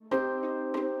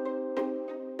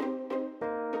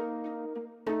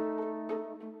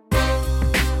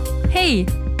Hei,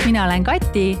 mina olen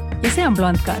Kati ja see on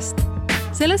Blondcast.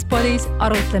 Selles podis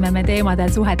arutleme me teemadel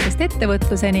suhetest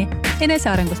ettevõtluseni,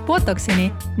 enesearengust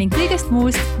botoksini ning kõigest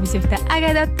muust, mis ühte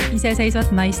ägedat, iseseisvat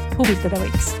naist huvitada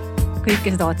võiks.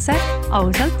 Kõike seda otse,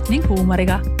 ausalt ning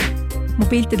huumoriga. Mu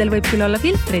piltidel võib küll olla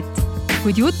filtrit,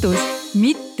 kuid jutus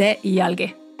mitte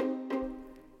iialgi.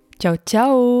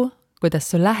 Tšau, kuidas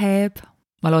sul läheb?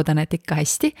 Ma loodan, et ikka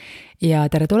hästi ja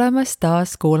tere tulemast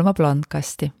taas kuulama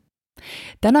Blondcasti.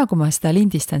 Täna, kui ma seda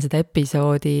lindistan seda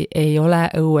episoodi, ei ole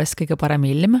õues kõige parem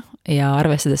ilm ja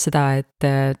arvestades seda,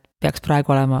 et peaks praegu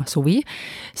olema suvi,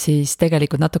 siis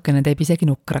tegelikult natukene teeb isegi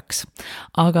nukraks.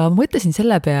 Aga mõtlesin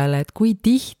selle peale, et kui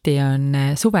tihti on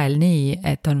suvel nii,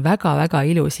 et on väga-väga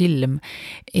ilus ilm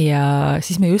ja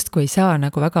siis me justkui ei saa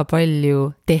nagu väga palju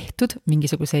tehtud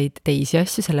mingisuguseid teisi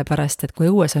asju, sellepärast, et kui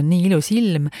õues on nii ilus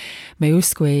ilm, me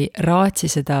justkui ei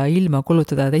raatsi seda ilma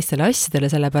kulutada teistele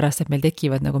asjadele, sellepärast, et meil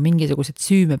tekivad nagu mingisugused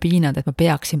süümepiinad, et ma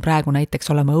peaksin praegu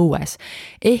näiteks olema õues.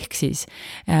 Ehk siis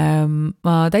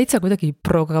ma täitsa kuidagi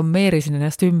programmeerisin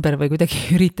ennast ümber või kuidagi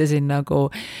üritasin nagu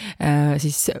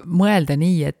siis mõelda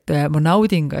nii, et ma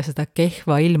naudin ka seda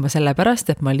kehva ilma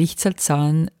sellepärast, et ma lihtsalt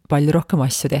saan palju rohkem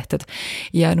asju tehtud.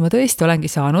 Ja no ma tõesti olengi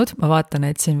saanud, ma vaatan,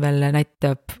 et siin veel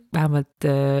näitab vähemalt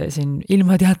siin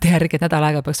ilmateate järgi, et nädal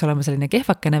aega peaks olema selline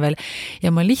kehvakene veel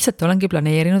ja ma lihtsalt olengi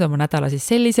planeerinud oma nädala siis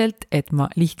selliselt, et ma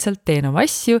lihtsalt teen oma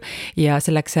asju ja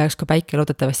selleks ajaks, kui päike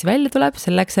loodetavasti välja tuleb,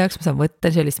 selleks ajaks ma saan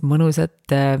võtta sellist mõnusat,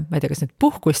 ma ei tea, kas nüüd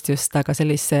puhkust just, aga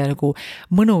sellise nagu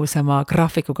mõnusama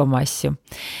graafikuga oma asju.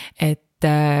 Et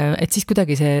siis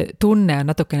kuidagi see tunne on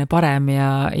natukene parem ja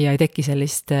ei teki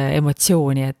sellist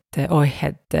emotsiooni, et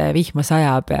et vihma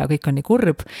sajab ja kõik on nii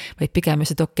kurb, vaid pigem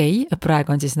just, et okei,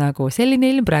 praegu on siis nagu selline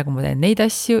ilm, praegu ma teen neid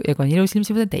asju ja kui on ilus ilm,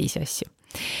 siis ma teen teisi asju.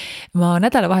 Ma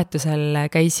nädalavahetusel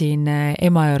käisin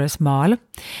ema juures maal,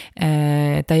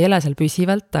 ta ei ela seal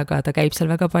püsivalt, aga ta käib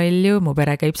seal väga palju, mu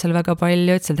pere käib seal väga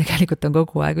palju, et seal tegelikult on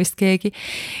kogu aeg vist keegi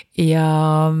ja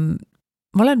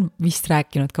ma olen vist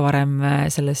rääkinud ka varem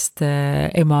sellest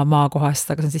ema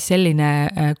maakohast, aga see on siis selline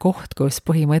koht, kus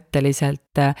põhimõtteliselt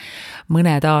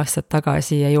mõned aastad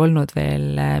tagasi ei olnud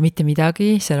veel mitte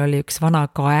midagi, seal oli üks vana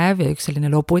kaev ja üks selline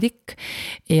lobudik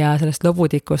ja sellest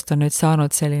lobudikust on nüüd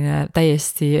saanud selline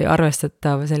täiesti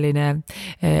arvestatav selline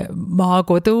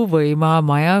maakodu või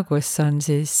maamaja, kus on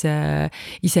siis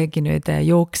isegi nüüd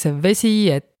jooksev vesi,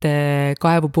 et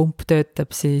kaevupump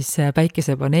töötab siis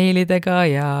päikesepaneelidega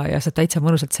ja saab täitsa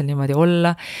mõnusalt seal niimoodi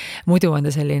olla. Muidu on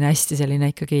ta selline hästi selline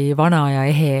ikkagi vana ja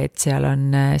ehe, et seal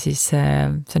on siis,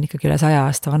 see on ikkagi üle 100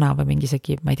 aasta vana või mingi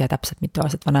isegi, ma ei tea täpselt mitu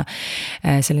aastat vana,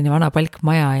 selline vana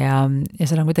palkmaja ja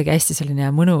seal on kuidagi hästi selline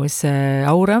mõnus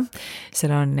aura.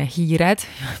 Seal on hiired,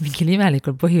 mingil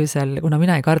imelikul põhjusel, kuna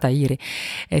mina ei karda hiiri,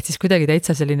 et siis kuidagi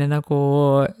täitsa selline nagu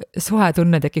suhe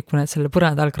tunne tekib, kui nad selle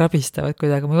põranda all krabistavad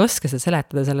kuidagi, ma ei oska seda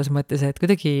seletada selles mõttes, et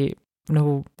kuidagi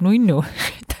nagu nunnu,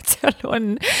 et seal on.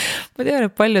 Ma tean,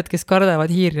 et paljud, kes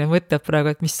kardavad hiiri, mõtleb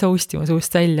praegu, et mis sousti ma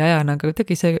suust välja ajan, aga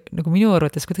kuidagi see nagu minu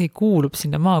arvates kuidagi kuulub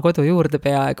sinna maakodu juurde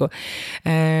peaaegu.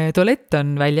 Tualett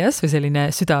on väljas või selline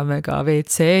südamega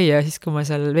WC ja siis kui ma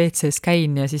seal WC-s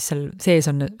käin ja siis seal sees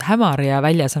on hämar ja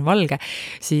väljas on valge,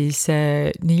 siis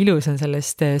nii ilus on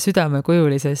sellest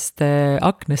südamekujulisest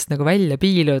aknast nagu välja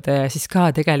piiluda ja siis ka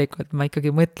tegelikult ma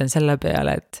ikkagi mõtlen selle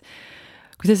peale, et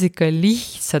kuidas ikka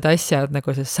lihtsad asjad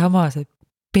nagu see sama see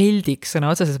peldiks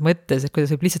sõna otseses mõttes, et kuidas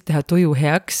võib lihtsalt teha tuju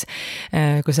heaks,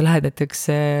 kui sa lähed näiteks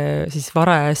siis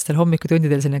varajastel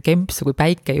hommikutundidel selline kempsu, kui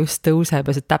päike just tõuseb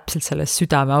ja sa täpselt sellest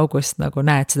südameaugust nagu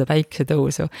näed seda päikse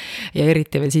tõusu ja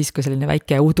eriti veel siis, kui selline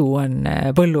väike udu on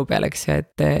põllu peal, eks ju,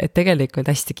 et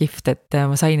tegelikult hästi kihvt, et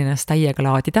ma sain ennast täiega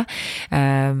laadida.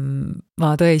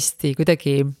 Ma tõesti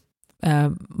kuidagi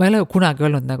ma ei ole kunagi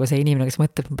olnud nagu see inimene, kes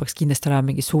mõtleb, et ma peaks kindlasti olema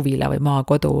mingi suvila või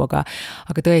maakodu, aga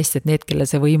tõesti, et need, kellel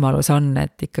see võimalus on,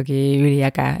 et ikkagi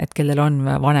üliäge, et kellel on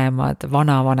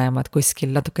vanavanemad kuskil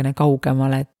natukene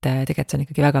kaugemal, et tegelikult see on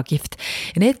ikkagi väga kihvt.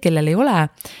 Ja need, kellel ei ole,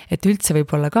 et üldse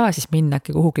võib-olla ka siis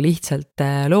minnagi kuhugi lihtsalt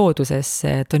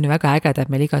loodusesse, et on ju väga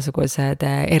ägedad meil igasugused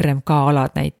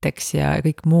RMK-alad näiteks ja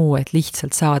kõik muu, et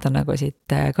lihtsalt saada nagu siit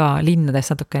ka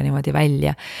linnadest natukene niimoodi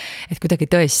välja. Et kuidagi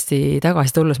tõesti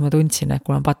tagasi tullus ma tundsin, et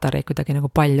kui on patareid kuidagi nagu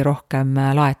palju rohkem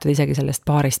laetud isegi sellest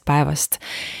paarist päevast.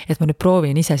 Et ma nüüd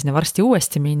proovin ise sinna varsti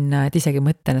uuesti minna, et isegi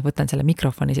mõtlen, et võtan selle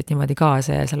mikrofoni siit niimoodi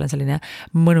kaasa ja seal on selline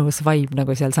mõnus vibe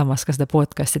nagu seal samas ka seda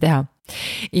podcasti teha.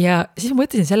 Ja siis ma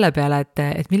mõtlesin selle peale,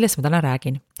 et millest ma täna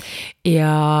räägin.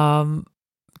 Ja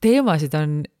teemasid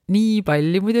on nii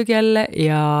palju muidugi jälle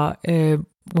ja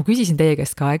ma küsisin teie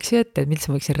käest ka, eks ju, et millest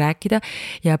ma võiksin rääkida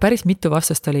ja päris mitu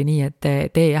vastust oli nii, et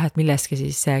teie jah, et millestki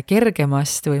siis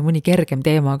kergemast või mõni kergem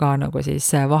teema ka nagu siis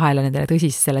vahele nendele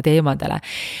tõsistele teemadele.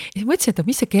 Ja siis mõtlesin, et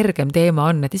mis see kergem teema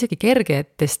on, et isegi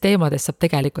kergetest teemadest saab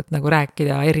tegelikult nagu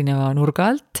rääkida erineva nurga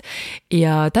alt.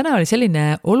 Ja täna oli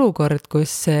selline olukord,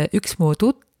 kus üks mu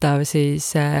tuttav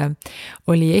siis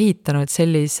oli ehitanud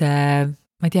sellise,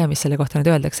 ma ei tea, mis selle kohta nüüd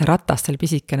öeldakse, ratastel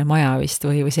pisikene maja vist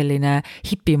või selline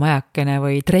hipimajakene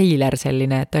või treiler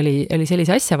selline, et oli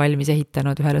sellise asja valmis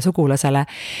ehitanud ühele sugulasele.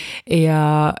 Ja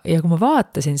kui ma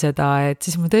vaatasin seda, et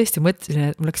siis ma tõesti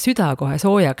mõtlesin, et mul läks süda kohe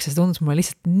soojaks ja see tundus mulle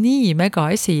lihtsalt nii mega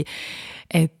asi,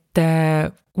 et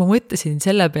ma mõtlesin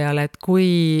selle peale, et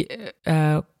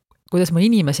kuidas ma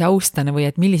inimesi austan või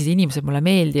et millised inimesed mulle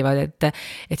meeldivad, et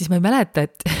siis ma ei mäleta,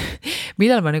 et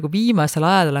millal ma nagu viimasel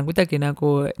ajal olen kuidagi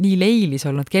nagu nii leilis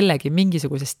olnud kellegi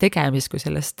mingisugusest tegemisest kui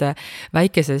sellest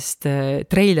väikesest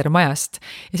treilermajast.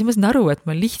 Ja siis ma saan aru, et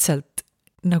ma lihtsalt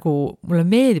nagu, mulle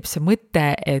meeldib see mõte,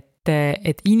 et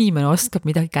inimene oskab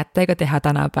midagi kätega teha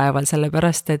tänapäeval,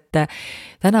 sellepärast, et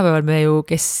tänapäeval me ju,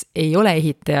 kes ei ole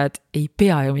ehitajad, ei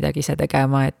pea ju midagi ise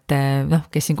tegema, et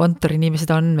kes siin kontoriinimesed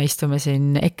on, me istume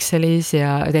siin Excelis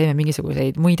ja teeme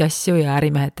mingisuguseid muid asju ja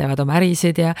ärimehed teevad oma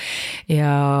ärisid ja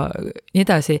nii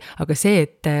edasi, aga see,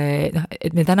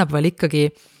 et me tänapäeval ikkagi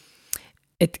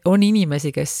et on inimesi,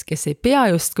 kes ei pea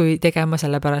justkui tegema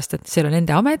sellepärast, et see on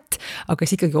nende amet, aga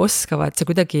kes ikkagi oskavad, see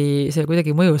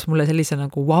kuidagi mõjus mulle sellise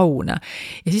nagu vauna.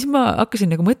 Ja siis ma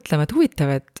hakkasin nagu mõtlema, et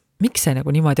huvitav, et miks see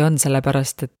nagu niimoodi on,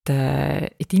 sellepärast,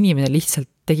 et inimene lihtsalt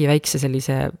tegi väikse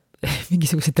sellise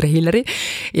mingisuguse treileri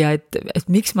ja et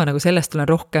miks ma nagu sellest olen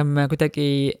rohkem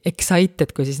kuidagi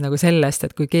excited kui siis nagu sellest,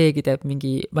 et kui keegi teeb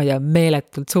mingi, ma ei tea,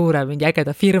 meeletult suure, mingi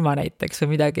ägeda firma näiteks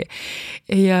või midagi.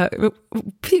 Ja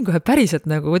pidin kohe päriselt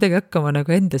nagu kuidagi hakkama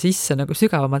nagu enda sisse nagu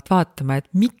sügavamalt vaatama, et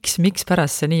miks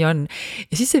pärast see nii on.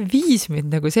 Ja siis see viis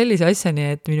mind nagu sellise asjani,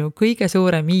 et minu kõige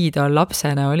suurem iidol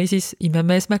lapsena oli siis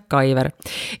imemees MacGyver.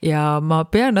 Ja ma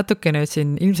pean natuke nüüd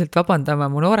siin ilmselt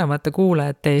vabandama mu nooremate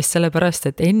kuulajate eest,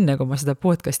 sellepärast, et enne kui ma seda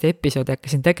podcasti episoodi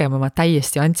hakkasin tegema, ma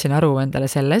täiesti andsin aru endale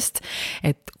sellest,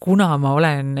 et kuna ma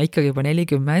olen ikkagi juba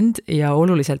 40 ja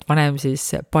oluliselt vanem siis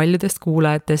paljudest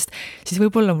kuulajatest, siis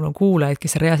võib-olla mul on kuulajaid,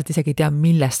 kes reaalselt isegi ei tea,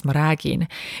 millest ma räägin.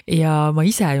 Ja ma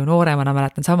ise ju nooremana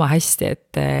mäletan sama hästi,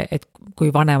 et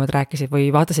kui vanemad rääkisid või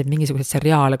vaatasid mingisuguseid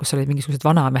seriaale, kus olid mingisugused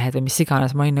vanamehed või mis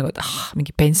iganes, ma olin nagu, et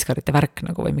mingi penskarite värk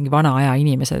nagu või mingi vana aja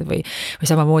inimesed või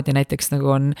samamoodi näiteks nagu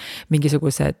on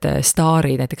mingisugused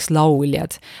staarid, näiteks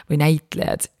lauljad või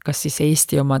näitlejad, kas siis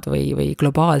Eesti omad või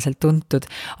globaalselt tuntud,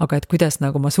 aga et kuidas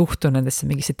nagu ma suhtun nendesse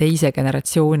mingisse teise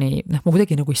generatsiooni, ma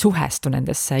kuidagi nagu ei suhestu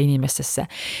nendesse inimestesse.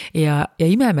 Ja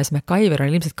imemees MacGyver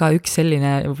on ilmselt ka üks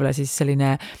selline, võib-olla siis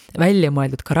selline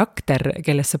väljamõeldud karakter,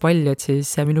 kellesse paljud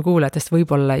siis minu kuulajatest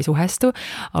võib-olla ei suhestu,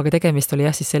 aga tegemist oli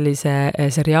jah siis sellise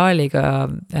seriaaliga,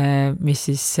 mis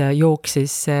siis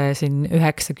jooksis siin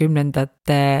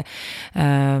 90ndate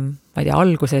ma ei tea,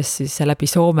 alguses siis läbi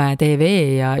Soome TV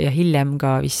ja hiljem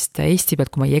ka vist Eesti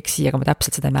pealt, kui ma ei eksi, aga ma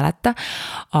täpselt seda ei mäleta,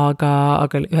 aga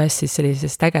ühes siis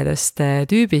sellisest ägedast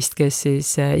tüübist, kes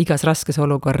siis igas raskes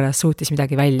olukorras suutis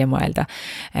midagi välja mõelda.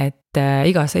 Et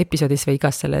igas episoodis või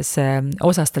igas selles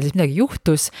osas tal siis midagi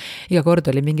juhtus, iga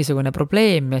kord oli mingisugune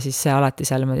probleem ja siis alati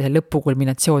seal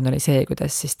lõpukulminatsioon oli see,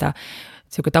 kuidas siis ta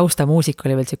siuke taustamuusik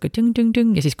oli veel siuke tüng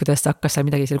ja siis kuidas ta hakkas seal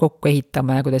midagi seal kokku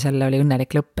ehitama ja kuidas jälle oli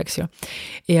õnnelik lõpp, eks ju.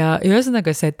 Ja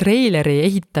ühesõnaga see treileri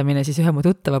ehitamine siis ühe mu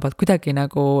tuttava poolt kuidagi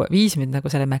nagu viis mind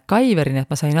nagu selle MacGyverini,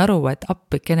 et ma sain aru, et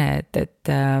appikene,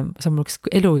 et see on mul üks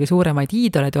elu kõige suuremaid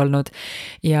iidoleid olnud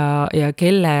ja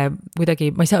kelle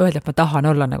kuidagi, ma ei saa öelda, et ma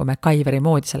tahan olla nagu MacGyveri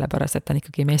moodi, sellepärast, et ta on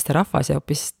ikkagi meesterahvas ja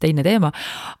hoopis teine teema,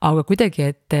 aga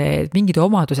kuidagi, et mingid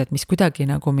omadused, mis kuidagi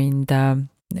nagu mind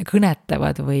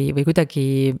kõnetavad või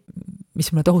kuidagi, mis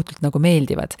mulle tohutult nagu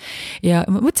meeldivad. Ja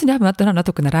ma mõtlesin, ma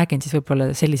natukene räägin siis võib-olla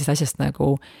sellisest asjast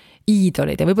nagu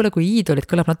iidolid ja võib-olla kui iidolid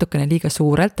kõlab natukene liiga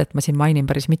suurelt, et ma siin mainin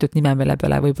päris mitut nime, mille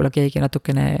peale võib-olla keegi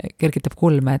natukene kergitab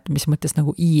kulme, et mis mõttes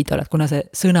nagu iidol, et kuna see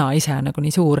sõna ise on nagu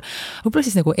nii suur, võib-olla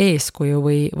siis nagu eeskuju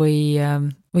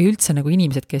või üldse nagu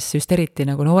inimesed, kes just eriti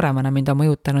nagu nooremana mind on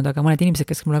mõjutanud, aga mõned inimesed,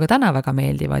 kes mulle ka täna väga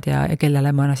meeldivad ja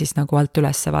kellele ma siis nagu alt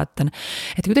üles vaatan.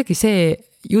 Et kuidagi see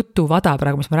jutuvada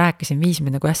praegu, mis ma rääkisin, viis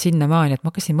mind nagu sinnamaani, et ma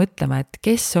hakkasin mõtlema, et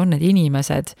kes on need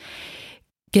inimesed,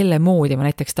 kelle moodi ma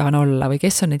näiteks tahan olla või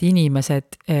kes on need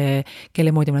inimesed,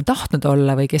 kelle moodi ma olen tahtnud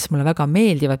olla või kes mulle väga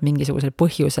meeldivad mingisugusel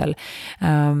põhjusel.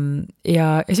 Ja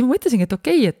siis ma mõtlesingi, et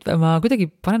okei, et ma kuidagi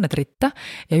panen nad ritta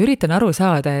ja üritan aru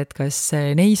saada, et kas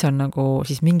neis on nagu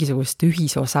siis mingisugust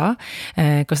ühisosa,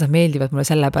 kas nad meeldivad mulle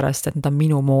sellepärast, et nad on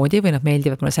minu moodi või nad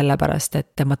meeldivad mulle sellepärast,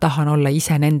 et ma tahan olla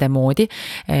ise nende moodi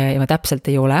ja ma täpselt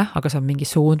ei ole, aga see on mingi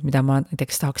suund, mida ma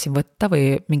näiteks tahaksin võtta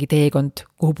või mingi teekond,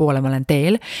 kuhu poole ma olen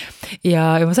teel.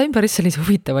 Ja ma sain päris sellise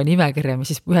huvitava nimekirja,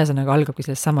 mis siis ühesõnaga algabki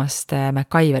sellest samast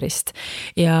MacGyverist.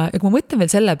 Ja kui ma mõtlen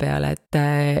veel selle peale,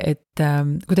 et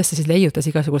kuidas ta siis leiutas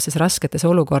igasugustes rasketes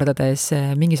olukordades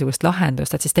mingisugust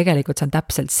lahendust, et siis tegelikult see on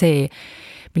täpselt see,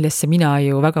 millesse mina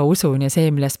ju väga usun ja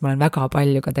see, millest ma olen väga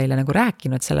palju ka teile nagu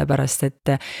rääkinud, sellepärast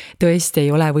et tõesti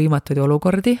ei ole võimatuid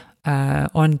olukordi,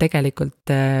 on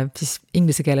tegelikult siis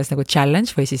inglise keeles nagu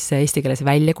challenge või siis eesti keeles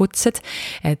väljakutsed,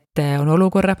 et on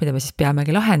olukorrad, mida me siis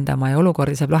peamegi lahendama ja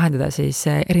olukordi saab lahendada siis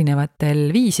erinevatel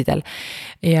viisidel.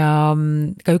 Ja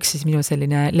ka üks siis minu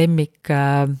selline lemmik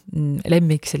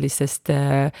sellistest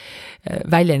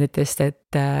väljenditest, et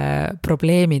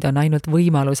probleemid on ainult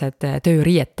võimalused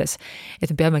tööriietes. Et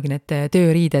me peamegi need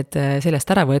tööriided sellest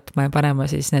ära võtma ja panema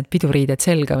siis need piduriided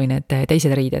selga või need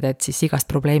teised riided, et siis igast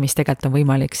probleemist tegelikult on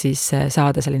võimalik siis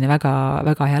saada selline väga,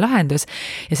 väga hea lahendus.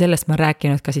 Ja sellest ma olen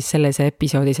rääkinud ka siis selles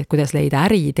episoodis, et kuidas leida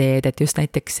äriideed, et just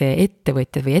näiteks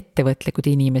ettevõtjad või ettevõtlikud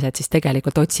inimesed siis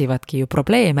tegelikult otsivadki ju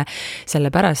probleeme,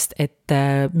 sellepärast, et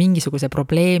mingisuguse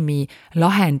probleemi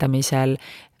lahendamisel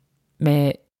me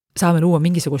saame luua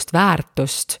mingisugust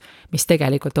väärtust, mis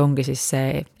tegelikult ongi siis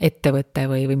see ettevõte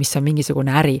või mis on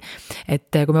mingisugune äri. Et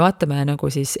kui me vaatame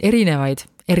nagu siis erinevaid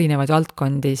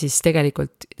valdkondi, siis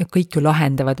tegelikult kõik ju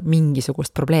lahendavad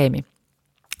mingisugust probleemi.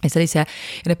 Ja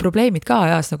need probleemid ka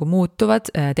ajas nagu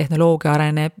muutuvad, tehnoloogia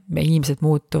areneb, inimesed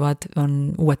muutuvad,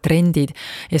 on uued trendid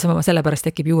ja sellepärast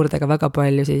tekib juurde ka väga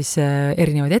palju siis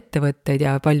erinevaid ettevõtteid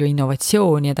ja palju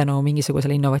innovatsiooni ja tänu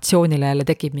mingisugusele innovatsioonile jälle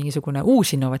tekib mingisugune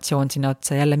uus innovatsioon sinna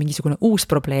otsa, jälle mingisugune uus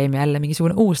probleem ja jälle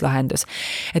mingisugune uus lahendus.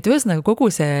 Et ühesõnaga kogu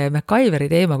see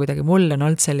MacGyveri teema kuidagi mul on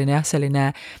olnud selline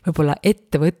võib-olla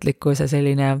ettevõtlikkuse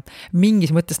selline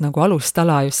mingis mõttes nagu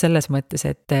alustala just selles mõttes,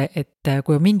 et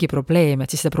kui on mingi probleem, et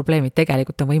siis probleemid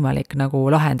tegelikult on võimalik nagu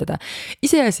lahendada.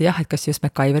 Iseasi jah, et kas just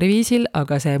MacGyveri viisil,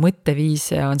 aga see mõtteviis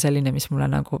on selline, mis mulle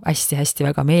nagu hästi-hästi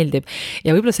väga meeldib.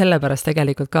 Ja võib-olla sellepärast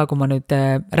tegelikult ka, kui ma nüüd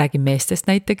räägin meestest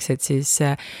näiteks, et siis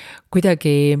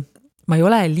kuidagi ma ei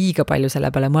ole liiga palju selle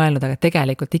peale mõelnud, aga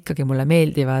tegelikult ikkagi mulle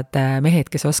meeldivad mehed,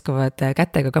 kes oskavad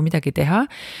kätega ka midagi teha.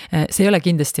 See ei ole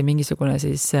kindlasti mingisugune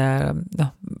siis,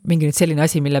 mingi nüüd selline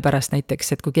asi, mille pärast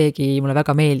näiteks, et kui keegi mulle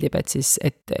väga meeldib, et siis,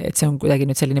 et see on kuidagi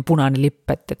nüüd selline punane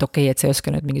lipp, et okei, et see ei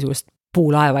oska nüüd mingisugust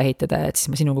puulaeva ehitada, et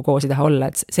siis ma sinuga koos ei taha olla,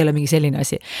 et see ei ole mingi selline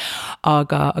asi.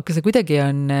 Aga see kuidagi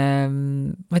on,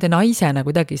 ma ei tea, naisena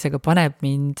kuidagi see ka paneb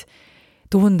mind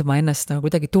tundma ennast nagu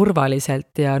kuidagi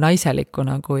turvaliselt ja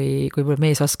naiselikuna, kui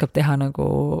mees oskab teha nagu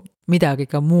midagi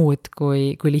ka muud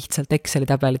kui lihtsalt Exceli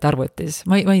tabelit arvutis.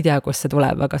 Ma ei tea, kust see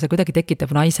tuleb, aga see kuidagi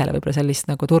tekitab naisele võib-olla sellist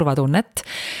nagu turvatunnet.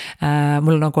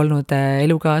 Mul on nagu olnud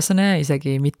elukaaslane,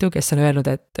 isegi mitu, kes on öelnud,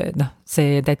 et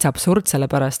see täitsa absurd,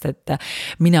 sellepärast, et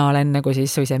mina olen nagu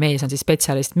siis, või see mees on siis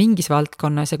spetsialist mingis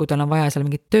valdkonnas ja kui tal on vaja seal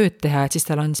mingit tööd teha, et siis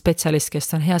tal on spetsialist, kes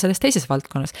on hea selles teises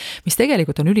valdkonnas, mis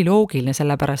tegelikult on üliloogiline,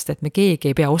 sellepärast, et me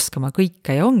keegi ei pea oskama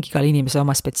kõike ja ongi igal inimesel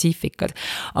oma spetsiifikad.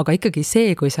 Aga ikkagi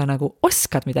see, kui sa nagu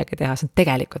oskad midagi teha, see on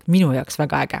tegelikult minu jaoks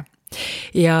väga äge.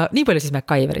 Ja nii palju siis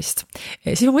MacGyverist.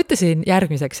 Siis ma mõtlesin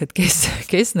järgmiseks, et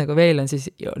kes nagu veel on siis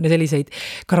selliseid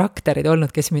karakterid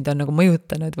olnud, kes mind on nagu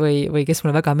mõjutanud või kes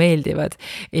mulle väga meeldivad.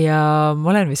 Ja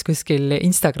ma olen vist kuskil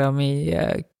Instagrami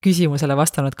küsimusele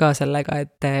vastanud ka sellega,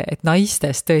 et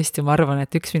naistest tõesti ma arvan,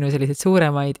 et üks minu selliseid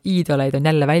suuremaid iidoleid on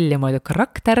jälle välja mõeldud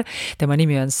karakter. Tema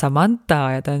nimi on Samantha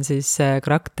ja ta on siis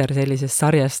karakter sellisest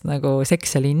sarjast nagu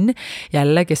Sex ja Linn.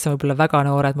 Jälle, kes on võib-olla väga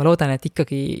noored, ma loodan, et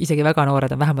ikkagi isegi väga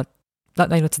noored on vähemalt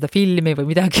näinud seda filmi või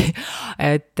midagi,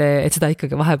 et seda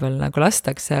ikkagi vahepeal nagu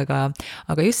lastakse,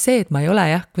 aga just see, et ma ei ole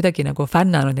kuidagi nagu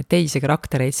fännanud neid teisi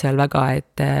karaktereid seal väga,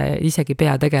 et isegi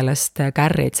peategelast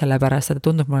Carrie'd sellepärast, et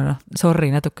tundub mulle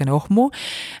natukene ohmu,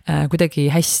 kuidagi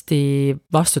hästi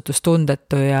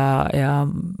vastutustundetu ja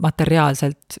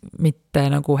materiaalselt mitte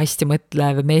nagu hästi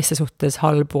mõtlev, meeste suhtes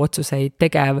halbu otsuseid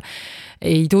tegev,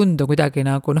 ei tundu kuidagi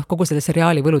nagu, kogu selle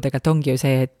seriaali võlu tegelikult ongi ju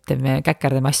see, et me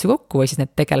käkerdame asju kokku või siis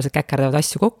need tegelased käkerdavad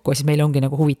asju kokku ja siis meil ongi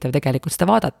nagu huvitav tegelikult seda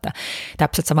vaadata.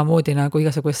 Täpselt samamoodi nagu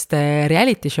igasuguste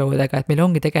reality show'dega, et meil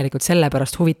ongi tegelikult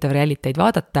sellepärast huvitav realiteid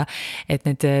vaadata, et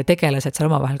need tegelased seal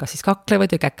omavahel kas siis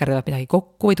kaklevad ja käkerdavad midagi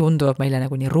kokku või tunduvad meile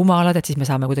nagu nii rumalad, et siis me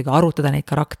saame kuidagi arutada neid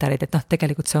karaktereid, et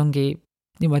tegelikult see ongi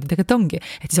niimoodi tegelikult ongi,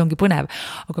 et siis ongi põnev.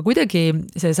 Aga kuidagi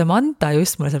see Samantha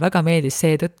just mulle seal väga meeldis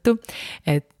seetõttu,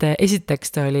 et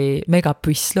esiteks ta oli mega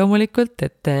püss loomulikult,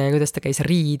 et kuidas ta käis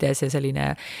riides ja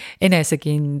selline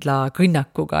enesekindla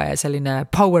kõnnakuga ja selline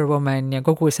power woman ja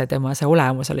kogu see tema see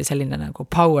olemus oli selline nagu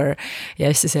power ja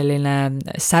hästi selline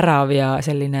särav ja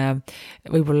selline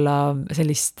võib-olla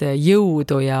sellist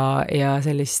jõudu ja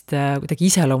sellist kuidagi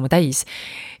iseloomu täis.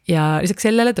 Ja lisaks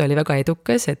sellele ta oli väga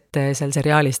edukas, et seal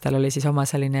seriaalis tal oli siis oma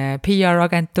selline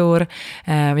PR-agentuur,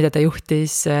 mida ta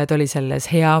juhtis, ta oli selles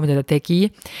hea, mida ta tegi,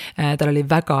 tal oli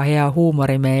väga hea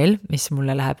huumorimeel, mis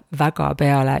mulle läheb väga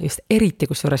peale, just eriti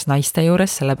kusjuures naiste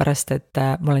juures, sellepärast et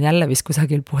ma olen jälle vist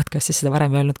kusagil podcastis seda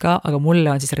varem öelnud ka, aga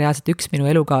mulle on siis reaalselt üks minu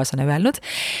elukaaslane öelnud,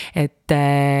 et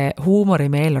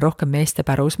huumorimeel on rohkem meeste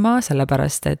pärusmaa,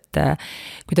 sellepärast et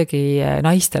kuidagi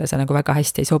naistele see nagu väga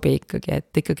hästi ei sobi ikkagi,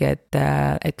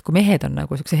 et kui mehed on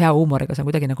nagu sellise hea huumoriga, see on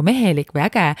kuidagi nagu mehelik või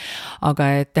äge, aga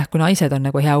et kui naised on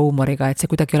nagu hea huumoriga, et see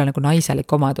kuidagi ei ole nagu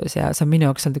naiselik omadus ja see on minu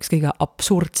jaoks olnud üks kõige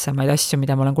absurdsemaid asju,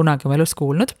 mida ma olen kunagi oma elus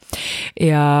kuulnud.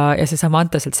 Ja see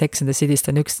Samantha sealt Sex and the Cityst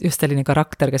on just selline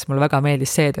karakter, kes mulle väga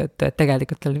meeldis seetõttu, et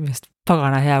tegelikult oli just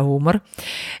pagana hea huumor.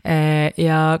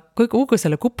 Ja kogu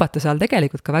selle kupatuse all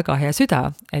tegelikult ka väga hea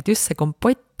süda, et just see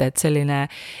kompott, et selline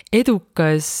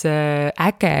edukas,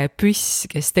 äge püss,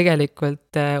 kes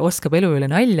tegelikult oskab elu üle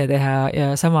nalja teha ja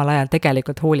samal ajal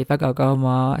tegelikult hoolib väga ka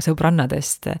oma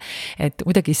sõbrannadest. Et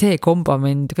kuidagi see kombo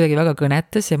mind kuidagi väga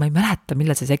kõnetas ja ma ei mäleta,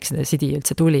 millal see Sex and the City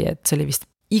üldse tuli, et see oli vist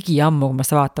igiammu, kui ma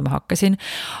seda vaatama hakkasin,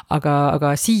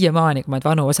 aga siiamaani, kui ma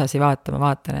vanu osasi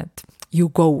vaatan, et you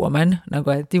go, woman,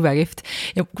 nagu et jube kihvt.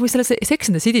 Ja kui selle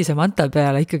Sex and the City Samantha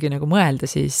peale ikkagi nagu mõelda,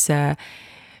 siis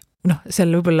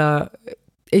seal võib-olla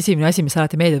esimene asi, mis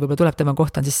alati meeldib, võib-olla tuleb tema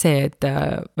kohta on siis see, et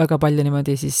väga palju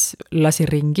niimoodi siis lasi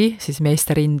ringi, siis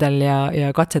meeste rindel ja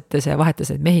katsetes ja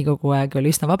vahetas neid mehi kogu aeg,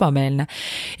 oli üsna vabameelne.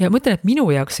 Ja mõtlen, et minu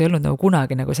jaoks ei olnud nagu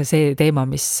kunagi nagu see teema,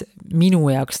 mis minu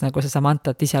jaoks nagu see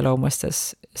Samanthat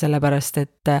iseloomustas, sellepärast,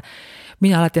 et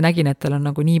mina alati nägin, et tal on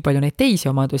nagu nii palju neid teisi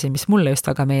omadusi, mis mulle just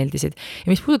väga meeldisid. Ja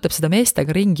mis puudutab seda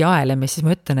meestega ringi aelemist, siis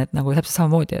ma ütlen, et nagu täpselt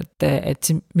samamoodi, et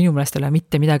minu meelest ei ole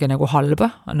mitte midagi nagu halba,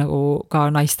 nagu ka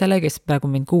naistele, kes praegu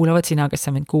mind kuulavad, sina, kes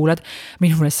sa mind kuulad,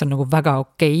 minu meelest see on nagu väga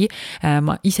okei.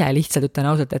 Ma ise lihtsalt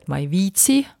ütlen ausalt, et ma ei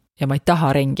viitsi ja ma ei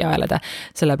taha ringi aeleda,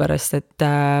 sellepärast, et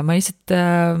ma lihtsalt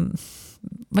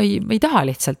ma ei taha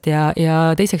lihtsalt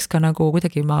ja teiseks ka nagu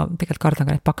kuidagi ma tegelikult kardan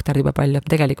ka neid bakterd juba palju, et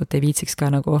tegelikult ei viitsiks ka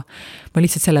nagu, ma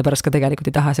lihtsalt sellepärast ka tegelikult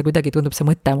ei taha, see kuidagi tundub see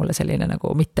mõte mulle selline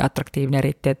nagu mitte atraktiivne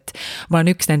eriti, et ma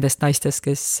olen üks nendest naistest,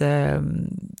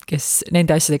 kes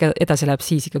nende asjadega edasi läheb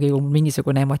siis ikkagi, kui mul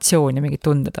mingisugune emotsioon ja mingid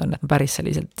tunded on, et ma päris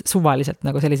selliselt suvaliselt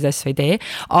nagu selliseid asju ei tee,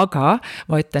 aga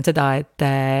ma ütlen seda,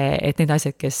 et need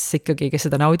asjad, kes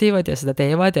seda naudivad ja seda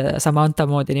teevad ja Samantha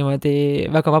moodi niimoodi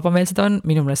väga vabameelsed on,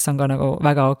 minu meelest see on ka nagu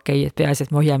väga okei, et peaasi,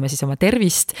 et me hoiame siis oma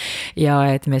tervist ja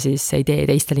et me siis ei tee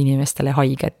teistele inimestele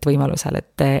haiget võimalusel,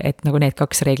 et nagu need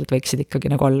kaks reeglit võiksid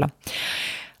ikkagi nagu olla.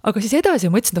 Aga siis edasi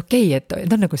ma mõtlesin, et okei, et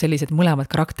need on nagu sellised mõlemad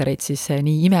karakterid, siis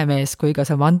nii imemees kui ka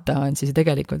Samantha on siis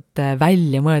tegelikult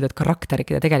välja mõeldud karakterid,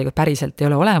 keda tegelikult päriselt ei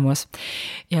ole olemas.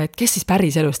 Ja et kes siis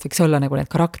päris elust võiks olla nagu need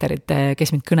karakterid,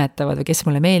 kes mind kõnetavad või kes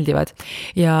mulle meeldivad.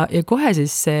 Ja kohe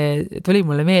siis tuli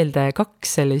mulle meelde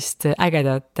kaks sellist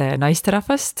ägedat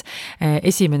naisterahvast.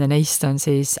 Esimene neist on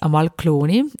siis Amal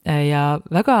Clooney ja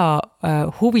väga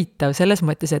huvitav selles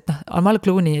mõttes, et Amal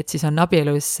Clooney, et siis on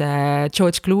abielus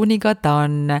George Clooney'ga, ta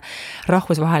on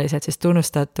rahvusvaheliselt siis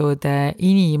tunnustatud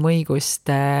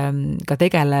inimõigustega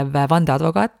tegelev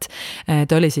vandeadvokaat.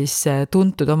 Ta oli siis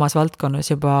tuntud omas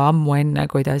valdkonnas juba ammu enne,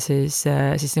 kui ta siis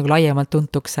nagu laiemalt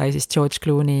tuntuks sai siis George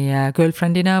Clooney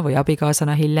girlfriendina või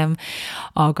abikaasana hiljem.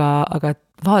 Aga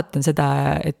vaatan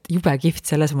seda, et jube kihvt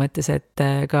selles mõttes, et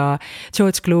ka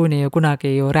George Clooney ju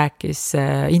kunagi ju rääkis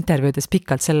intervjuudes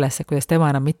pikalt sellest, kuidas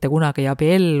tema enam mitte kunagi ei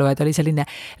abiellu, et oli selline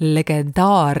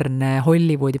legendaarne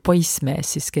Hollywoodi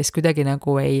poissmees, siis kes kuidagi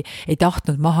nagu ei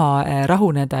tahtnud maha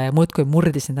rahuneda ja muudkui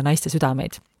murdis nende naiste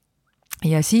südameid.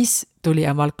 Ja siis tuli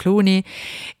Amal Clooney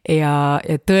ja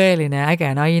tõeline äge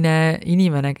naine,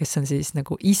 inimene, kes on siis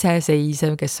nagu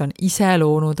iseseisev, kes on ise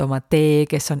loonud oma tee,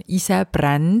 kes on ise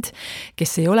bränd,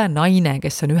 kes ei ole naine,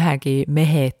 kes on ühegi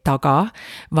mehe taga,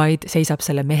 vaid seisab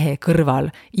selle mehe kõrval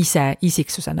ise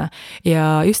isiksusena.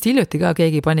 Ja just hiljuti ka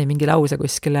keegi pani mingi lause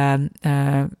kuskile,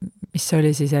 mis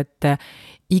oli siis, et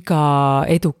iga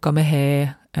eduka mehe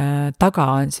taga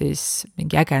on siis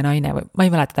mingi äge naine või ma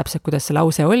ei mäleta täpselt, kuidas see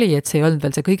lause oli, et see ei olnud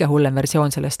veel see kõige hullem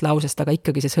versioon sellest lausest, aga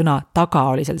ikkagi see sõna taga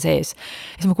oli seal sees.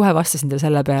 Ja siis ma kohe vastasin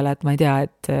selle peale, et ma ei tea,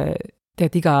 et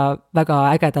iga väga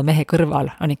ägeda mehe kõrval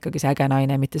on ikkagi see äge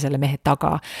naine, mitte selle mehe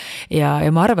taga. Ja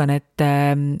ma arvan, et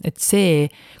see,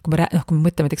 kui me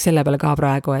mõtleme näiteks selle peale ka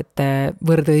praegu, et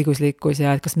võrdõiguslikkus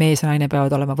ja et kas mees ja naine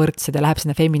peavad olema võrdsed ja läheb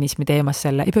sinna feminismi teemas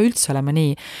selle, ei pea üldse olema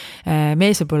nii.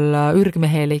 Mees võib olla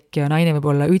ürgmehelik ja naine võib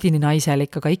olla üdini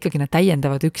naiselik, aga ikkagi nad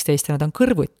täiendavad üksteist ja nad on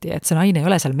kõrvuti, et see naine ei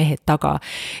ole seal mehe taga.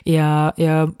 Ja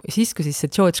siis, kui siis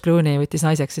see George Clooney võttis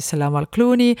naiseks siis selle Amal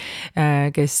Clooney,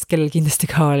 kellel kindlasti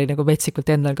ka oli nagu metsikult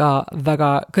endal ka väga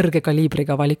kõrge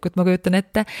kaliibriga valikut, ma kujutan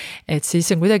ette, et siis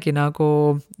on kuidagi nagu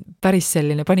päris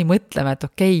selline pani mõtlema, et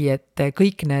okei, et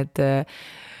kõik need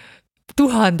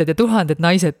tuhanded ja tuhanded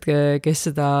naised, kes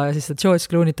seda George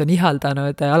Clooney't on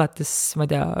ihaldanud alates, ma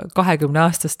ei tea,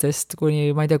 20-aastastest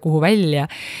kuni ma ei tea kuhu välja,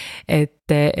 et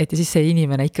ja siis see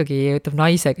inimene ikkagi võtab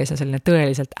naise, kes on selline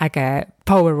tõeliselt äge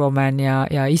power woman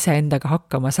ja ise endaga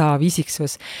hakkama saav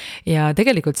isiksus. Ja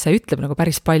tegelikult see ütleb nagu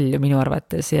päris palju minu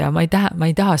arvates ja ma ei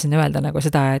taha siin öelda nagu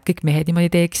seda, et kõik mehed niimoodi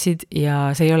teeksid ja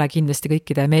see ei ole kindlasti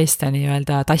kõikide meeste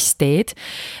nii-öelda tassteed,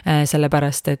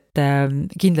 sellepärast et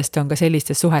kindlasti on ka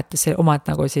sellistes suhetes omad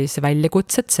nagu siis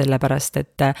väljakutsed, sellepärast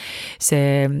et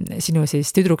see sinu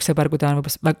siis tüdruksõber, kui ta on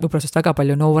võib-olla sest väga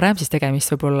palju noorem, siis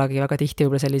tegemist võib ollagi väga tihti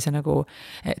võib-olla sellise nagu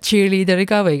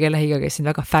cheerleaderiga või kellehiga, kes sind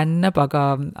väga fännab,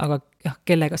 aga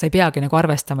kellega sa ei peagi nagu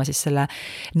arvestama siis selle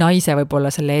naise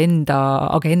võib-olla selle enda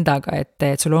agendaga,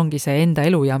 et sul ongi see enda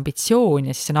elu ja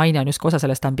ambitsioon ja siis see naine on just osa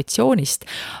sellest ambitsioonist,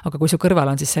 aga kui su kõrval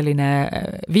on siis selline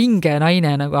vinge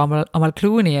naine nagu Amal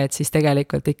Clooney, et siis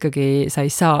tegelikult ikkagi sa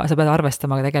pead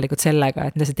arvestama ka tegelikult sellega,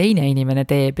 et mida see teine inimene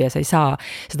teeb ja sa ei saa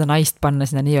seda naist panna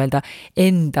sinna nii-öelda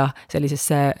enda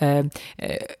sellisesse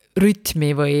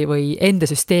rütmi või enda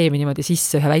süsteemi niimoodi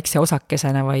sisse ühe väikse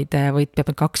osakesena, vaid peab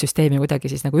need kaks süsteemi kuidagi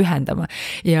siis nagu ühendama.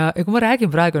 Ja kui ma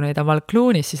räägin praegu nüüd Amal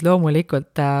Clooney'st, siis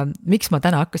loomulikult, miks ma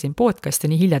täna hakkasin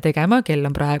podcasti nii hilja tegema, kell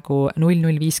on praegu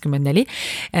 00:54,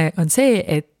 on see,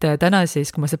 et täna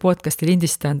siis, kui ma seda podcasti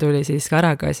lindistan, tuli siis ka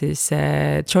ära ka siis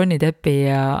Johnny Deppi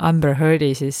ja Amber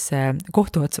Heardi siis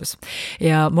kohtuotsus.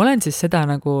 Ja ma olen siis seda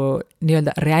nagu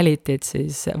nii-öelda reality't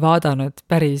siis vaadanud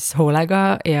päris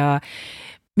hoolega ja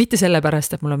mitte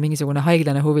sellepärast, et mul on mingisugune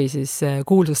haiglane huvi siis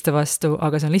kuulsuste vastu,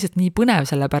 aga see on lihtsalt nii põnev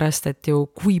sellepärast, et ju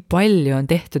kui palju on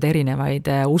tehtud erinevaid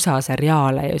USA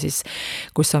seriaale ja siis,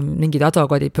 kus on mingid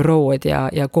advokaadibürood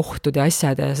ja kohtud ja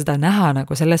asjad ja seda näha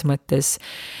nagu selles mõttes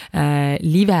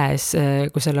lives,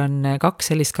 kui seal on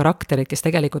kaks sellist karakterit, kes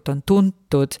tegelikult on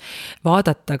tuntud,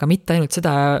 vaadata aga mitte ainult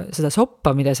seda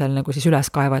soppa, mida seal nagu siis üles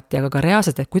kaevati, aga ka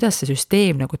reaalselt, et kuidas see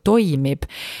süsteem nagu toimib,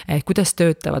 kuidas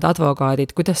töötavad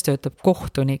advokaadid, kuidas töötab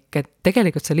kohtunik, et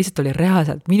tegelikult see lihtsalt oli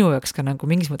reaalselt minu jaoks ka nagu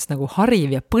mingis mõttes nagu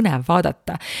hariv ja põnev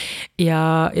vaadata.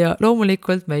 Ja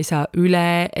loomulikult me ei saa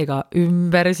üle ega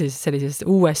ümber siis sellisest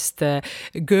uuest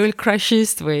girl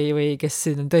crushist või kes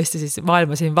on tõesti siis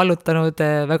maailma siin vallutanud,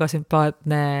 väga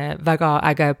sümpaatne, väga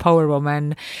äge power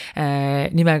woman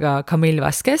nimega Camille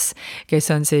Vasquez,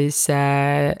 kes on siis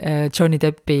Johnny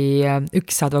Deppi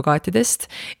üks advokaatidest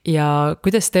ja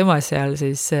kuidas tema seal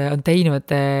siis on teinud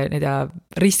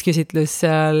ristküsitlus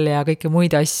seal ja kõiki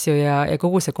muid asju ja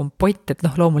kogu see kompott, et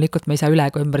loomulikult me ei saa üle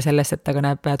ega ümber sellest, et ta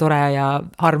näeb tore ja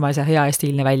armas ja hea ja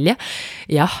stiilne välja.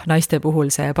 Jah, naiste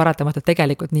puhul see paratamatult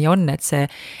tegelikult nii on, et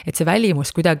see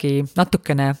välimus kuidagi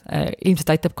natukene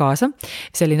ilmselt aitab kaasa.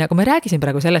 Selline, kui ma räägisin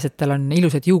praegu selles, et tal on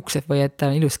ilusad juuksed või et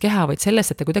tal on ilus keha, vaid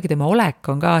sellest, et kuidagi tema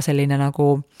olek on ka selline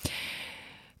nagu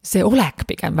see olek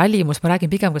pigem, välimus, ma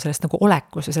räägin pigem ka sellest nagu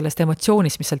olekus ja sellest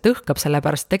emotsioonist, mis seal tõhkab,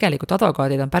 sellepärast tegelikult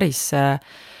advokaadid on päris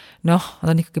nad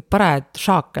on ikkagi parajad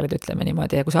šaakalid, ütleme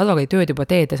niimoodi, ja kui sa advokaadi tööd juba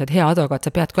teed ja sa oled hea advokaat,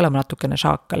 sa peadki olema natukene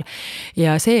šaakal.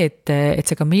 Ja see, et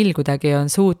see Camille kuidagi on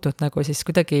suutnud nagu siis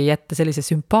kuidagi jätta sellise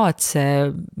sümpaatse,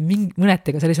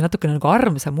 mõnetega sellise natukene nagu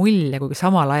armsa mulje, kui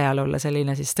samal ajal olla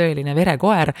selline siis tõeline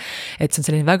verekoer, et see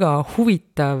on selline väga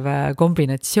huvitav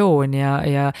kombinatsioon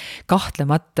ja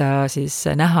kahtlemata siis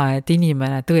näha, et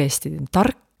inimene tõesti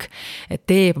tark, et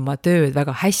teeb oma tööd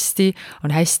väga hästi,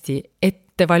 on hästi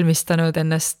valmistanud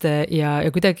ennast ja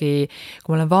kuidagi, kui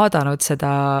ma olen vaadanud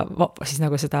siis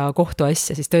nagu seda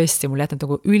kohtuasja, siis tõesti mul jätnud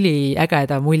nagu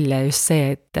üliägeda mulje just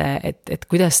see, et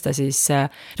kuidas ta siis,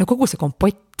 kogu see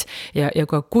kompott ja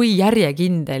ka kui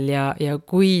järjekindel ja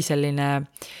kui selline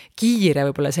kiire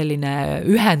võib-olla selline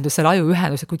ühendus, selle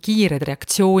ajuühendus, kui kiired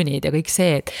reaktsioonid ja kõik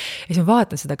see, et siis ma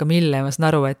vaatan seda Camille ja ma saan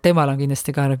aru, et temal on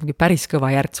kindlasti ka mingi päris kõva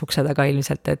järts ukse taga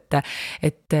ilmselt,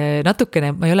 et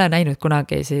natukene ma ei ole näinud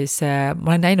kunagi siis,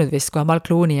 ma olen näinud vist, kui Amal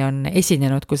Clooney on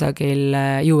esinenud kusagil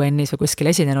UNis või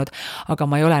kuskil esinenud, aga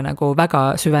ma ei ole nagu väga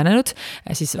süvenenud,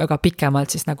 siis väga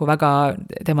pikemalt siis nagu väga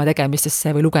tema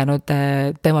tegemistesse või lugenud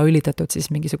tema ülitatud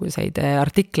siis mingisuguseid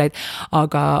artikleid,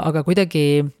 aga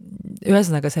kuidagi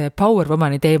ühesõnaga see power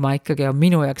woman'i teema ikkagi on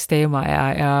minu jaoks teema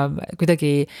ja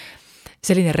kuidagi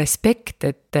selline respekt,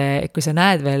 et kui sa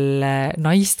näed veel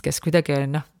naist, kes kuidagi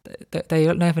on, ta ei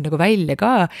ole nagu välja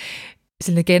ka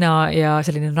selline kena ja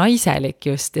selline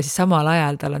naiselik just, ja siis samal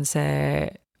ajal tal on see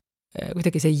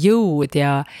kuidagi see jõud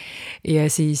ja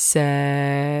siis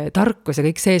tarkus ja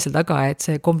kõik see seal taga, et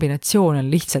see kombinatsioon on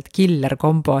lihtsalt killer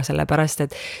kombo, sellepärast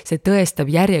et see tõestab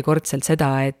järjekordselt seda,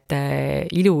 et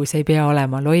ilus ei pea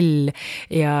olema loll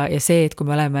ja see, et kui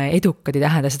me oleme edukad, ei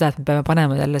tähenda seda, et me peame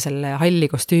panema jälle selle halli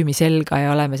kostüümi selga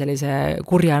ja oleme sellise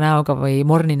kurja näoga või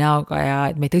morni näoga ja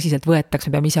et meid tõsiselt võetaks,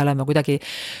 me peame ise olema kuidagi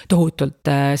tohutult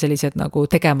sellised nagu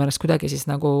tegema ennast kuidagi siis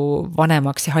nagu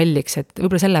vanemaks ja halliks, et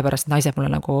võib-olla sellepärast naised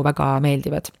mulle nagu väga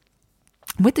meeldivad.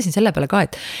 Mõtlesin selle peale ka,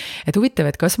 et huvitav,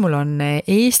 et kas mul on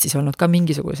Eestis olnud ka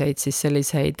mingisuguseid siis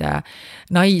selliseid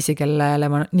naisi, kellele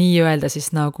ma nii-öelda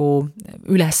siis nagu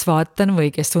üles vaatan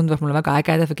või kes tunduvad mulle väga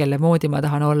ägedad või kelle moodi ma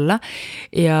tahan olla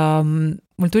ja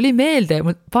mul tuli meelde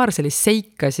paar sellist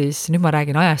seika siis, nüüd ma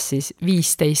räägin ajast siis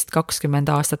 15-20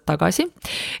 aastat tagasi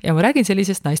ja ma räägin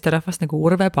sellisest naisterahvast nagu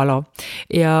Urve Palo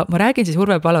ja ma räägin siis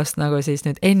Urve Palost nagu siis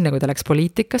nüüd enne, kui ta läks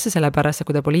poliitikasse, sellepärast, et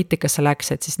kui ta poliitikasse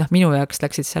läks, et siis minu jaoks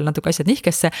läksid seal natuke asjad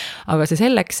nihkesse, aga see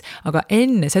selleks, aga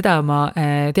enne seda ma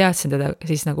teadsin teda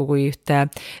siis nagu kui ühte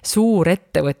suur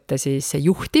ettevõtte siis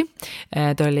juhti,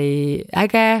 ta oli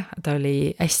äge, ta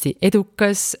oli hästi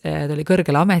edukas, ta oli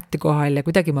kõrgel ametikohal ja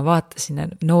kuidagi ma vaatasin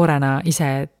noorena ise,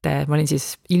 et ma olin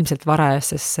siis ilmselt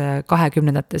varajastes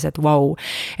 20-ndates, et vau,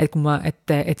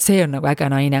 et see on nagu äge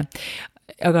naine.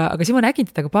 Aga siis ma nägin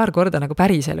teda paar korda nagu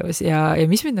päriselus ja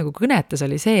mis mind nagu kõnetas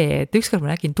oli see, et ükskord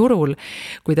ma nägin turul,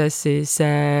 kuidas siis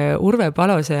Urve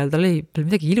Palo seal, tal oli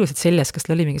midagi ilusat seljas, kas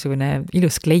tal oli mingisugune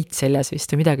ilus kleit seljas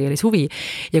vist või midagi oli suvi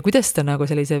ja kuidas ta nagu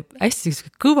sellise hästi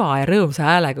kõva ja rõõmsa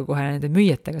häälega kohe nende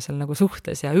müüjatega seal nagu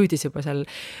suhtles ja hüüdis juba seal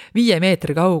 5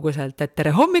 meetri kauguselt, et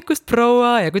tere hommikust,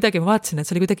 proua, ja kuidagi ma vaatasin, et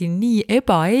see oli kuidagi nii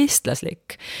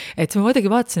ebaeestlaslik, et ma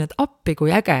kuidagi vaatasin, et appi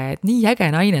kui äge, et nii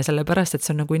äge naine, sellepärast, et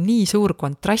see on nagu nii suur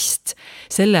kontrast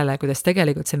sellele, kuidas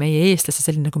tegelikult see meie eestlaste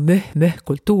selline nagu möh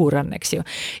kultuur on, eks ju.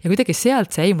 Ja kuidagi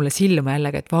sealt see jäi mulle silma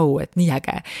jällegi, et vau, et nii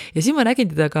äge. Ja siis ma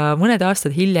nägin teda ka mõned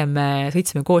aastad hiljem, me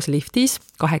sõitsime koos liftis,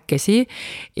 kahekesi,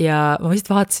 ja ma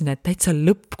lihtsalt vaatasin, et täitsa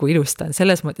lõpp, kui ilus ta on,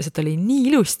 selles mõttes, et oli nii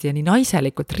ilusti ja nii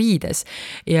naiselikult riides.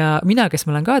 Ja mina, kes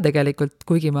ma olen ka tegelikult,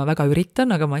 kuigi ma väga üritan,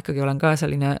 aga ma ikkagi olen ka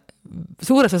selline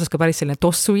suures osas ka päris selline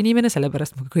tossu inimene,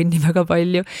 sellepärast ma kõnnin väga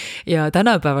palju ja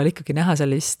tänapäeval ikkagi näha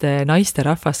sellist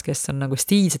naisterahvast, kes on nagu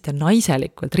stiilselt ja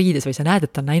naiselikult riides või sa näed,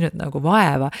 et ta on näinud nagu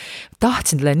vaeva.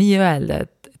 Tahtsin talle nii öelda,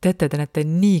 et teate, te näete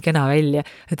nii kena välja,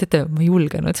 et teate, ma ei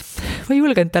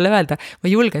julgenud talle öelda, ma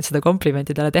ei julgenud seda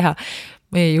komplimenti talle teha.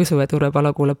 Ma ei usu, et Urve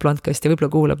Palo kuulab Blondcasti ja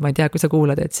võib-olla kuulab, ma ei tea, kui sa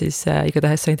kuulad, et siis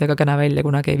igatahes sain väga kena välja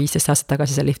kunagi 15 aastat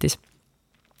tagasi seal liftis.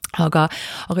 Aga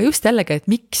just jällegi, et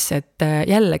miks, et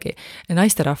jällegi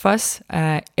naisterahvas,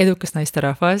 edukas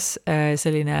naisterahvas,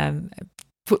 selline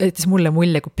jättis mulle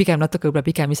mulje, kui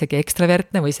pigem isegi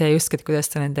ekstravertne või see just, et kuidas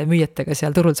ta nende müüjatega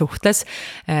seal turul suhtles,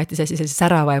 jättis sellise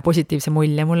särava ja positiivse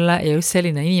mulje mulle ja just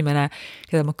selline inimene,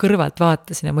 keda ma kõrvalt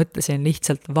vaatasin ja mõtlesin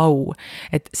lihtsalt vau,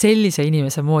 et sellise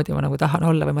inimese moodi ma nagu tahan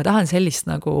olla või ma tahan sellist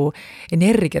nagu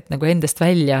energiat nagu endast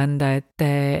välja anda,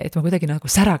 et ma kuidagi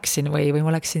nagu säraksin või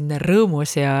ma oleksin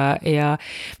rõõmus ja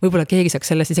võib-olla keegi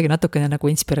saaks sellest isegi natukene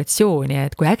nagu inspiratsiooni,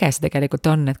 et kui äge see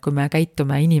tegelikult on, et kui me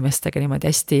käitume inimestega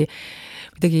niimoodi hästi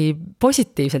kuidagi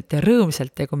positiivselt ja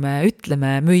rõõmsalt ja kui me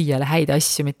ütleme müüjale häid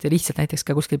asju, mitte lihtsalt näiteks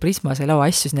ka kuskil Prismas ei laua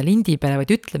asju sinna lindi peale,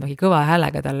 vaid ütlemegi kõva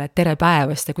häälega talle tere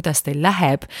päevast ja kuidas teil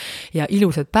läheb ja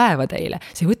ilusat päeva teile.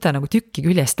 See ei võta nagu tükki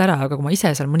küljest ära, aga kui ma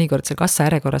ise seal mõnikord seal kassa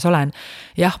järjekorras olen,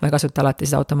 jah, ma ei kasuta alati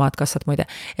seda automaatkassat muide,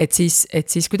 et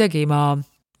siis kuidagi ma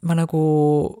nagu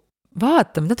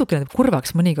vaatan natuke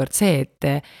kurvaks mõnikord see,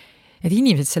 et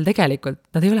inimesed seal tegelikult,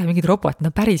 nad ei ole mingid robot,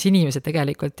 nad päris inimesed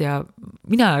tegelikult ja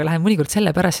mina lähen mõnikord selle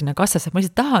pärast sinna kassasse, et ma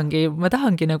lihtsalt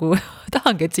tahangi,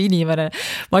 et see inimene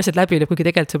ma asjad läbi, kuigi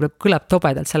tegelikult see kõlab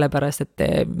tobedalt sellepärast,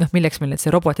 et milleks meil see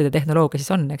robotide tehnoloogia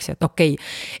siis on, eks ju, et okei,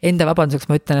 enda vabanduseks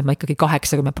ma ütlen, et ma ikkagi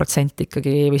 80%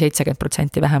 ikkagi või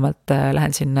 70% vähemalt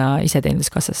lähen sinna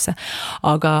iseteeninduskassasse.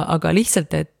 Aga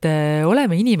lihtsalt, et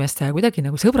oleme inimestega kuidagi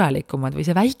nagu sõbralikumad või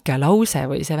see väike lause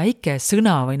või see väike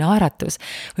sõna või naeratus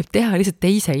võib teha lihtsalt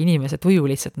teise inimese tuju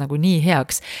lihtsalt nagu nii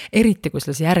heaks, eriti kui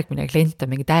sul see järgmine klient on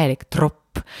mingi täielik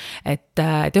tropp. Et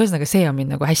ühesõnaga see on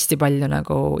mind nagu hästi palju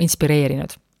nagu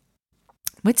inspireerinud.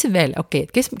 Mõtlesin veel, okei,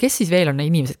 et kes siis veel on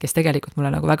inimesed, kes tegelikult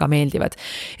mulle nagu väga meeldivad.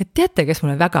 Et teate, kes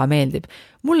mulle väga meeldib?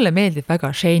 Mulle meeldib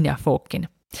väga Shania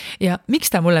Fawkin. Ja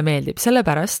miks ta mulle meeldib?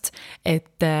 Sellepärast,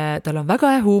 et tal on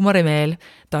väga hea huumorimeel,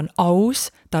 ta on aus,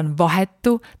 ta on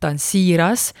vahetu, ta on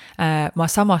siiras, ma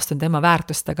samastun tema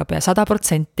väärtustega pea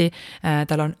 100%,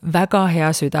 tal on väga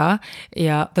hea süda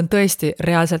ja ta on tõesti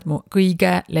reaalselt mu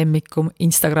kõige lemmikum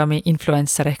Instagrami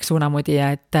influencer ehk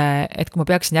suunamudija, et kui ma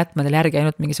peaksin jätma tal järgi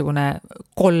ainult mingisugune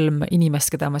 3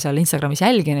 inimest, keda ma seal Instagramis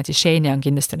jälgin, et siis Shane on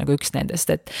kindlasti nagu üks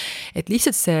nendest, et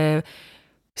lihtsalt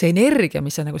see energia,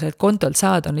 mis sa nagu sellelt kontolt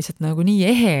saad, on lihtsalt nagu nii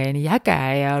ehe, nii äge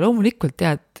ja loomulikult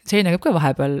tead, Shane käib ka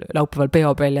vahepeal laupäeval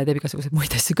peo peal ja teeb igasuguseid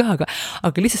muid asju ka,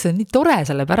 aga lihtsalt see on nii tore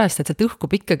sellepärast, et see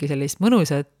õhkub ikkagi sellist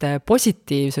mõnusat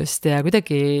positiivsust ja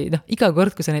kuidagi, iga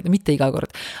kord, kui sa neid, mitte iga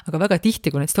kord, aga väga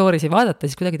tihti, kui neid storiesi vaadata,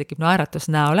 siis kuidagi tekib naeratus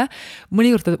näole.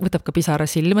 Mõnikord ta võtab ka pisara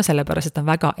silma, sellepärast, et ta on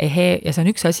väga ehe ja see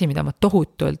on üks asi, mida ma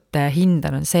tohutult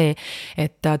hindan, on see,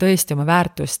 et ta tõesti oma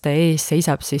väärtuste ees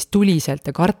seisab siis tuliselt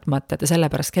ja kartmata, et ta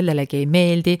sellepärast kellelegi ei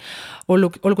meeldi,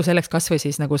 olgu selleks kas või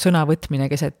siis nagu sõna võtmine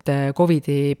keset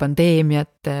Covidi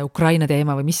pandeemiat, Ukraina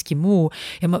teema või miski muu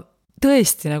ja ma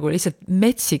tõesti nagu lihtsalt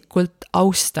metsikult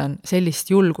austan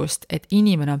sellist julgust, et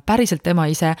inimene on päriselt tema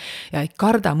ise ja ei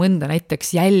karda mõnda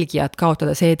näiteks jälgijat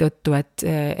kaotada seetõttu,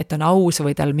 et on aus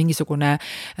või tal mingisugune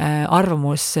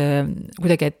arvamus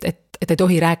kuidagi, et ei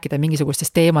tohi rääkida mingisugustest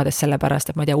teemadest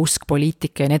sellepärast, et ma ei tea, usk,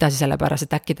 poliitika ja nii edasi sellepärast,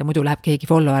 et äkki ta muidu läheb keegi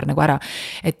follower nagu ära.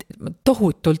 Et ma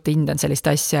tohutult hindan sellist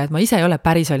asja, et ma ise ei ole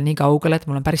päris veel nii kaugele, et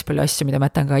mul on päris palju asju, mida ma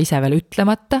jätan ka ise veel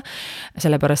ütlemata,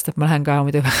 sellepärast, et ma lähen ka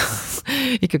muidu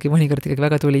ikkagi mõnikord ikkagi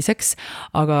väga tuliseks,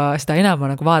 aga seda enam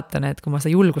ma nagu vaatan, et kui ma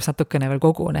seda julgust natukene veel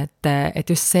kogun, et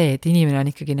just see, et inimene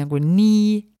on ikkagi nagu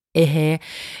nii ehe,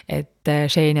 et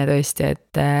Shane ja tõesti,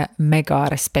 et mega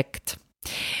respekt.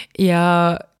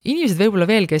 Ja inimesed võib-olla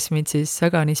veel, kes mind siis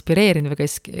väga on inspireerinud või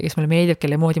kes mulle meeldib,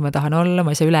 kelle moodi ma tahan olla,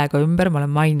 ma ei saa üle ega ümber, ma olen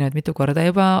maininud mitu korda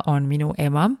juba, on minu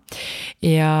ema.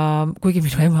 Ja kuigi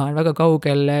minu ema on väga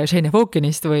kaugel Shane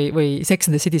Fawkinist või Sex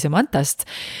and the City Samanthast,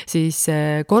 siis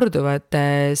korduvad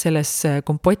selles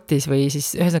kompotis või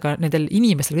siis ühesõnaga nendel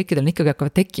inimestel kõikidel ikkagi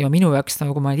hakkavad tekkima minu jaoks,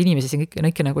 nagu kui ma neid inimesi siin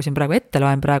kõike nagu siin praegu ette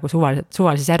loen praegu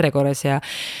suvalises järjekorras ja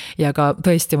ka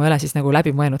tõesti ma ei ole siis nagu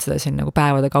läbi mõelnud seda siin nagu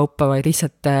päevade kaupa, vaid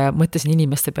lihtsalt mõtlesin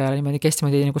inimeste peale niimoodi, kes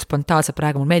niimoodi nagu spontaanselt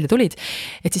praegu mul meelde tulid,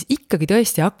 et siis ikkagi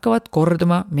tõesti hakkavad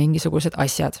korduma mingisugused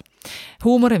asjad.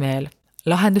 Huumorimeel,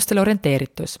 lahendustele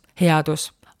orienteeritus, headus,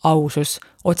 ausus,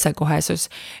 otsekohesus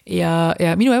ja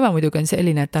minu ema muidugi on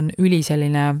selline, et ta on üli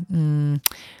selline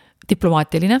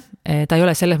diplomaatiline, ta ei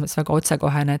ole selles mõttes väga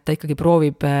otsekohene, et ta ikkagi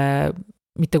proovib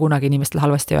mitte kunagi inimestele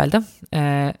halvasti öelda,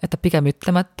 et ta pigem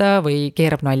ütlemata või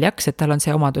keerab naljaks, et tal on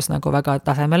see omadus nagu väga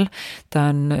tasemel, ta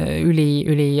on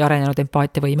üli arenenud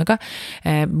empaatiavõimega.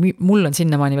 Mul on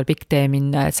sinnamaani veel pikk tee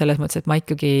minna, et selles mõttes, et ma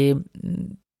ikkagi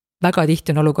väga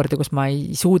tihti on olukordi, kus ma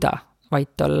ei suuda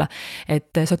vait olla.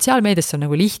 Et sotsiaalmeedias on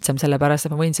nagu lihtsam sellepärast,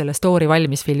 et ma võin selle story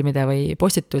valmis filmida või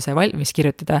postituse valmis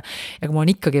kirjutada ja kui ma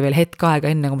on ikkagi veel hetk aega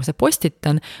enne, kui ma seda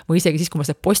postitan või isegi siis, kui ma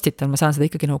seda postitan, ma saan seda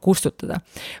ikkagi nagu kustutada.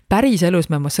 Päris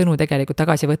elus ma oma sõnu tegelikult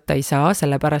tagasi võtta ei saa,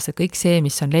 sellepärast, et kõik see,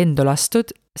 mis on lendu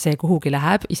lastud, see kuhugi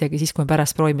läheb, isegi siis, kui me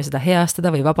pärast proovime seda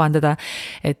heastada või vabandada,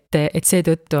 et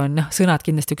seetõttu on sõnad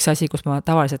kindlasti üks asi, kus ma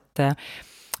tavaliselt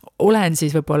olen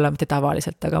siis võib-olla mitte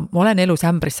tavaliselt, aga ma olen elus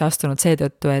ämbrisse astunud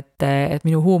seetõttu, et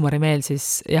minu huumorimeel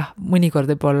siis mõnikord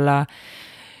võib-olla,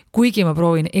 kuigi ma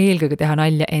proovin eelkõige teha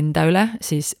nalja enda üle,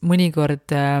 siis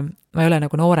mõnikord ma ei ole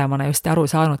nagu nooremana just aru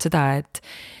saanud seda, et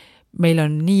meil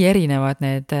on nii erinevad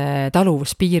need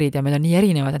taluvuspiirid ja meil on nii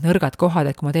erinevad need nõrgad kohad,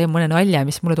 et kui ma teen mõne nalja,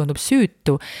 mis mulle tundub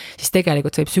süütu, siis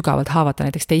tegelikult võib sügavalt haavata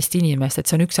näiteks teist inimest, et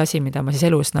see on üks asi, mida ma siis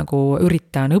elus nagu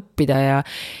üritan õppida ja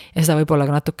seda võib-olla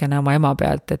ka natukene oma ema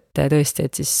pealt, et tõesti,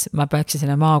 et siis ma peaksin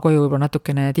sinna maakoju võib-olla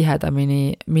natukene tihedamini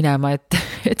minema, et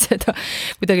seda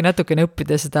kuidagi natukene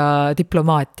õppida seda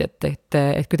diplomaatiat,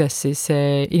 et kuidas siis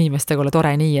inimestega olla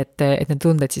tore nii, et need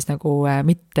tunded siis nagu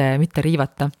mitte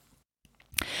riivata.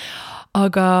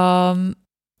 Aga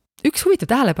üks huvitav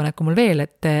tähelepanek on mul veel,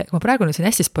 et kui ma praegu siin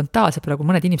hästi spontaanselt praegu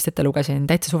mõned inimesed ette lugesin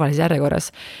täitsa suvalises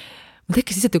järjekorras, mul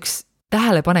tekkis lihtsalt üks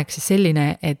tähelepanek siis selline,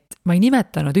 et ma ei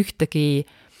nimetanud ühtegi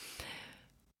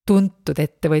tuntud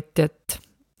ettevõtjat,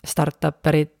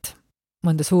 startuperit,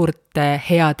 mõnda suurt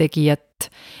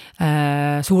heategijat,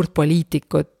 suurt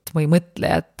poliitikut või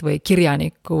mõtlejat või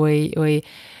kirjanikku või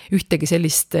ühtegi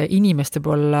sellist inimest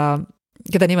võib-olla,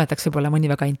 keda nimetaks võib-olla mõni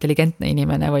väga intelligentne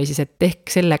inimene või siis, et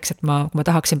ehk selleks, et kui ma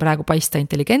tahaksin praegu paista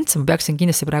intelligentsem, ma peaksin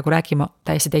kindlasti praegu rääkima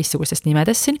täiesti teistsugustest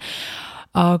nimedest siin,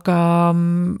 aga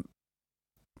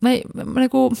ma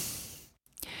nagu,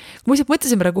 kui ma lihtsalt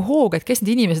mõtlesin praegu hooga, et kes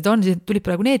need inimesed on, siis tulid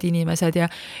praegu need inimesed ja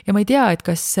ma ei tea, et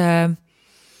kas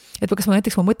et kas ma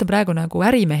mõtlen praegu nagu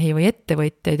ärimehi või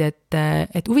ettevõtjaid,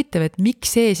 et huvitav, et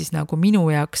miks see siis nagu minu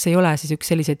jaoks ei ole siis üks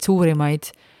selliseid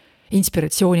suurimaid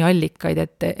inspiratsiooniallikaid,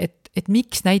 et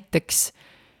miks näiteks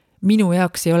minu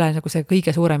jaoks ei ole nagu see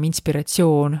kõige suurem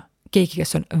inspiratsioon keegi,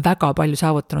 kes on väga palju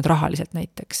saavutanud rahaliselt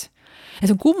näiteks. Ja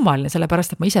see on kummaline,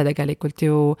 sellepärast, et ma ise tegelikult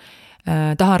ju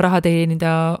tahan raha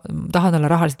teenida, tahan olla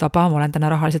rahaliselt vaba, ma olen täna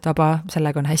rahaliselt vaba,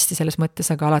 sellega on hästi selles mõttes,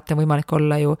 aga alati on võimalik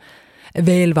olla ju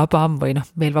veel vabam või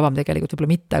veel vabam tegelikult võib-olla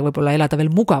mitte, aga võib-olla elada veel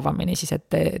mugavamini siis,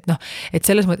 et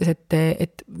selles mõttes,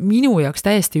 et minu jaoks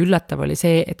täiesti üllatav oli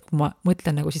see, et kui ma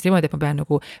mõtlen nagu siis niimoodi, et ma pean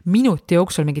nagu minuti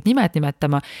jooksul mingid nimed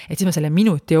nimetama, et siis ma selle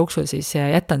minuti jooksul siis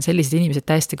jätan sellised inimesed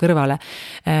täiesti kõrvale.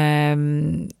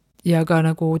 Ja ka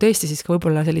nagu tõesti siis ka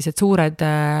võib-olla sellised suured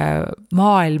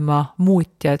maailma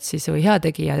muutjad siis või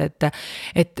heategijad,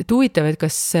 et huvitav, et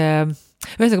kas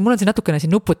ühesõnaga, mul on siin natukene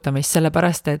siin nuputamist,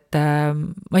 sellepärast, et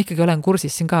ma ikkagi olen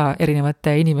kursis siin ka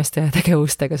erinevate inimeste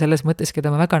tegevustega selles mõttes,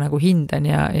 keda ma väga nagu hindan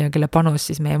ja kelle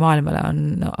panus siis meie maailmale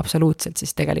on absoluutselt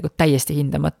siis tegelikult täiesti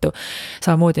hindamatu.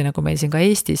 Samamoodi nagu meil siin ka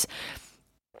Eestis.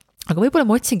 Aga võib-olla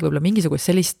ma otsingi mingisugust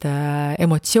sellist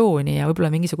emotsiooni ja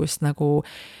võib-olla mingisugust nagu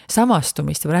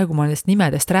samastumist ja praegu ma nendest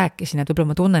nimedest rääkisin, et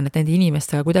võib-olla ma tunnen, et nende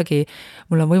inimestega kuidagi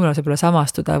mul on võimalus võib-olla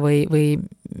samastuda või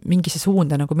mingisse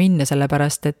suunda nagu minna,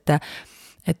 sellepärast,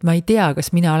 et ma ei tea,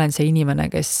 kas mina olen see inimene,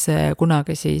 kes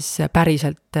kunagi siis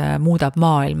päriselt muudab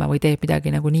maailma või teeb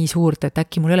midagi nagu nii suurt, et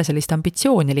äkki mul ei ole sellist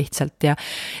ambitsiooni lihtsalt ja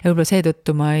võib-olla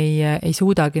seetõttu ma ei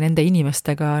suudagi nende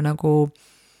inimestega nagu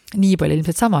nii palju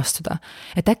ilmselt samastuda.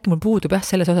 Et äkki mul puudub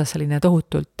selles osas selline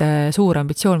tohutult suur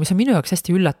ambitsioon, mis on minu jaoks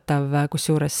hästi üllatav,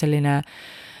 kusjuures selline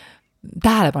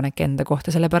tähelepanek enda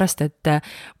kohta, sellepärast, et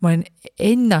ma olen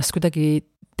ennast kuidagi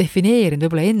defineerinud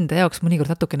võib-olla enda jaoks mõnikord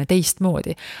natukene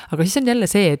teistmoodi. Aga siis on jälle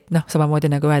see, et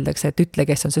samamoodi nagu öeldakse, et ütle,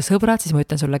 kes on su sõbrad, siis ma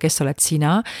ütlen sulle, kes oled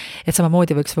sina. Et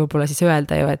samamoodi võiks võib-olla siis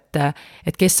öelda ju,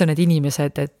 et kes on need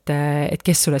inimesed, et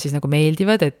kes sulle siis nagu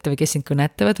meeldivad, või kes sind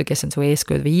kõnetavad, või kes on su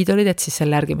eeskujud või iidolid, et siis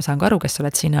selle järgi ma saan ka aru, kes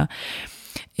oled sina.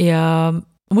 Ja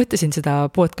ma mõtlesin seda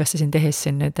podcasti siin tehes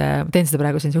siin nüüd, ma teen seda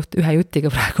praegu siin ühe jutiga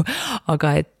praegu,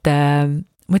 aga et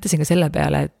mõtlesin ka selle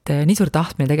peale, et nii suur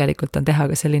tahtmine tegelikult on teha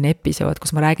ka selline episood,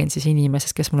 kus ma räägin siis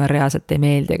inimesest, kes mulle reaalselt ei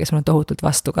meeldi ja kes mulle tohutult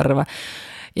vastukarva.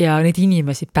 Ja neid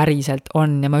inimesi päriselt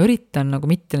on ja ma üritan nagu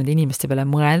mitte nende inimeste peale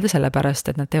mõelda,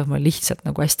 sellepärast, et nad teevad mulle lihtsalt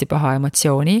nagu hästi paha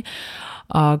emotsiooni.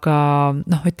 Aga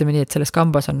ütleme nii, et selles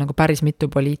kambas on nagu päris mitu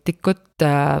poliitikut.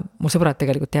 Mu sõbrad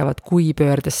tegelikult teavad, kui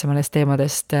pöördesse ma nendest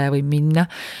teemadest võib minna.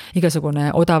 Igasugune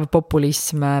odav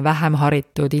populism, vähem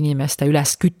haritud inimeste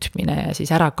üles kütmine ja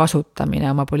siis ära kasutamine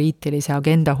oma poliitilise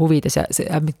agenda huvides ja see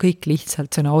jääb kõik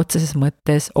lihtsalt sõna otseses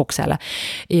mõttes oksele.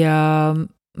 Ja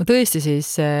ma tõesti siis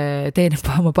teen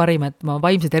oma parimat, ma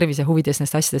vaimse tervise huvides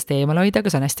nendest asjadest eemal hoida,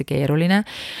 aga see on hästi keeruline.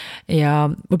 Ja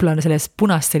võib-olla selles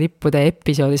punaste lippude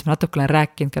episoodis ma natuke olen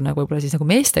rääkinud ka nagu võib-olla siis nagu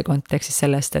meeste kontekstis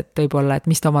sellest, et võib-olla, et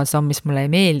mis omadused on, mis mulle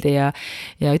ei meeldi ja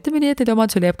ütleme nii, et neid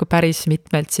omadused jääb ka päris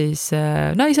mitmelt siis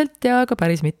naiselt ja ka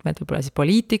päris mitmelt võib-olla siis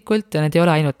poliitikult ja need ei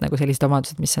ole ainult nagu sellised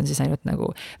omadused, mis on siis ainult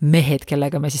nagu mehed,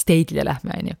 kellega me siis teidile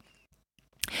lähme, on ju.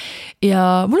 Ja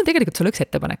mul on tegelikult sulle üks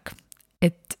ettepanek,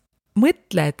 et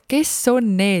mõtle, et kes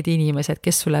on need inimesed,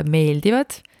 kes sulle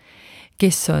meeldivad,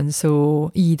 kes on su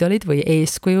iidolid või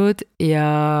eeskujud ja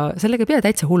sellega pea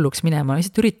täitsa hulluks minema.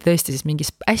 Lihtsalt ürita tõesti siis mingi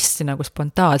hästi nagu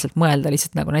spontaanselt mõelda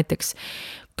lihtsalt nagu näiteks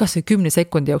kas või 10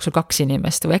 sekundi jooksul 2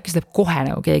 inimest või äkki tuleb kohe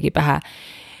nagu keegi pähe.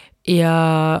 Ja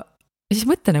siis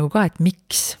mõtle nagu ka, et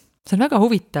miks. See on väga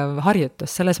huvitav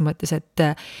harjutus selles mõttes, et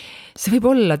see võib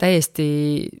olla täiesti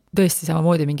tõesti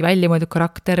samamoodi mingi väljamõeldud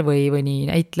karakter või nii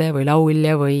näitleja või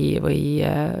laulja või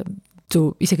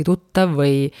isegi tuttav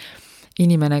või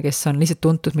inimene, kes on lihtsalt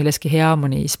tuntud milleski hea,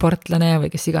 mõni sportlane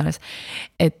või kes iganes.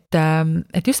 Et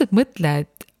just, et mõtle,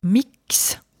 et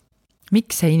miks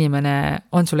see inimene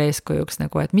on sul eeskujuks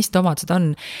nagu, et mis ta omadused on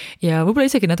ja võib-olla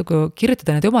isegi natuke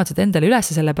kirjutada need omadused endale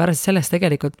üles, sellepärast sellest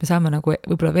tegelikult me saame nagu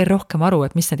võib-olla veel rohkem aru,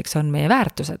 et mis näiteks on meie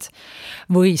väärtused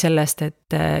või sellest,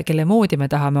 et kelle moodi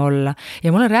me tahame olla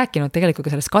ja ma olen rääkinud tegelikult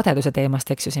ka sellest kadeduse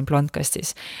teemast, eks ju siin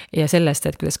Blondcastis ja sellest,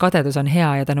 et kuidas kadedus on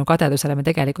hea ja tänu kadedusele me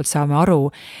tegelikult saame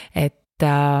aru, et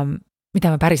mida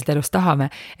me päriselt elus tahame,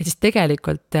 et siis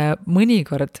tegelikult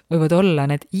mõnikord võivad olla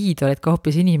need iidolid ka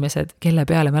hoopis inimesed, kelle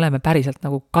peale me oleme päriselt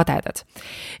nagu kadedad.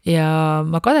 Ja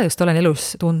ma kadedust olen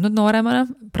elus tundnud nooremana,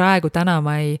 praegu täna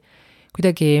ma ei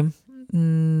kuidagi,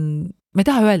 ma ei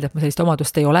taha öelda, et ma sellist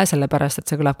omadust ei ole, sellepärast,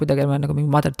 et see kõlab kuidagi nagu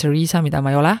mingi Mother Teresa, mida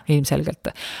ma ei ole,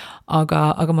 ilmselgelt.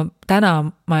 Aga ma täna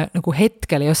nagu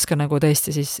hetkel ei oska nagu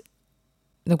tõesti siis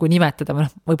nagu nimetada,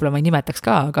 võib-olla ma ei nimetaks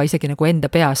ka, aga isegi nagu enda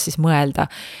peas siis mõelda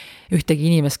ühtegi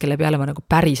inimest, kelle peale ma nagu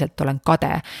päriselt olen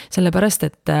kade. Sellepärast,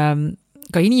 et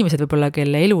ka inimesed võib-olla,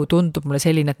 kelle elu tundub mulle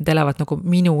selline, et nad elavad nagu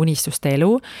minu unistuste elu.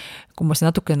 Kui ma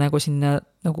natuke nagu sinna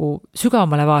nagu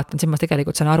sügavamale vaatan, siis ma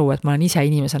tegelikult saan aru, et ma olen ise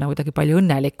inimesena kuidagi palju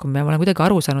õnnelikum ja ma olen kuidagi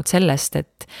aru saanud sellest,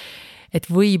 et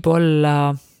võib-olla,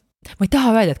 ma ei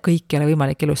taha öelda, et kõik ei ole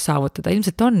võimalik elus saavutada,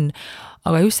 ilmselt on,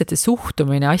 aga just, et see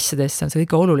suhtumine asjadesse on see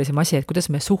kõige olulisem asi, et kuidas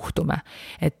me suhtume.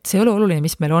 Et see ei ole oluline,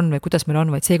 mis meil on või kuidas meil on,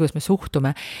 vaid see, kuidas me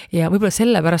suhtume. Ja võib-olla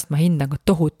sellepärast ma hindan ka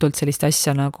tohutult sellist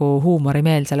asja nagu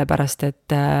huumorimeel, sellepärast,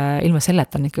 et ilma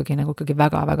selleta on ikkagi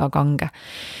väga-väga kange.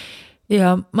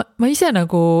 Ja ma ise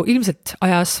nagu ilmselt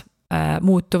ajas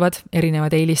muutuvad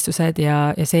erinevad eelistused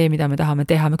ja see, mida me tahame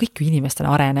teha, me kõik ju inimestena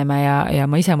areneme ja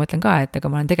ma ise mõtlen ka, et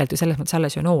ega ma olen tegelikult ju selles mõttes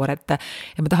alles ju noor, et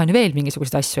ja ma tahan ju veel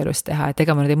mingisuguseid asju elus teha, et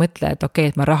ega ma nüüd ei mõtle, et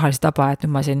okei, et ma rahaliselt taba, et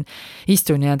nüüd ma siin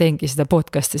istun ja teengi seda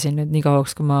podcasti siin nüüd nii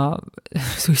kauaks, kui ma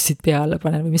sussid peale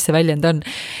panen või mis see väljend on,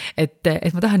 et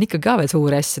ma tahan ikkagi ka veel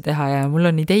suuri asju teha ja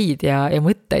mul on ideid ja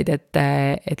mõtteid,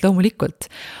 et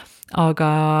loomulikult.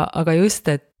 Aga just,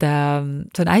 et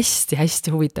see on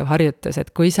hästi-hästi huvitav harjutus, et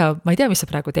kui sa, ma ei tea, mis sa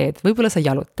praegu teed, võib-olla sa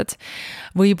jalutad,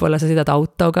 võib-olla sa sõidad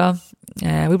autoga,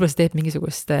 võib-olla sa teed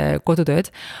mingisugust kodutööd,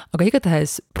 aga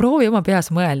igatahes proovi oma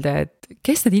peas mõelda, et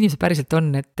kes need inimesed päriselt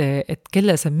on, et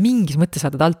kelle sa mingis mõttes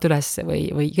saadad alt üles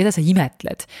või keda sa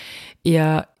imetled.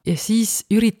 Ja siis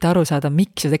ürita aru saada,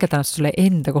 miks ja tegelikult annab sulle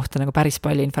enda kohta nagu päris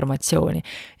palju informatsiooni.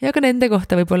 Ja ka nende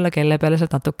kohta võib-olla, kelle peale sa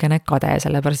oled natukene kade,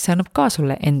 sellepärast see annab ka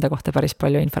sulle enda kohta päris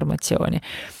palju informatsiooni.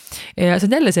 Ja see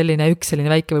on jälle selline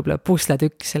väike võib-olla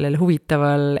pusletükk sellel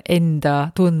huvitaval enda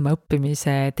tundma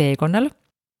õppimise teekonnal.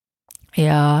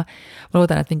 Ja ma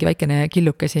loodan, et mingi väikene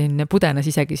killuke siin pudenes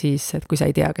isegi siis, et kui sa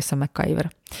ei tea, kes on MacGyver.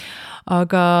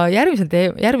 Aga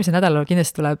järgmisel nädalal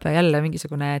kindlasti tuleb jälle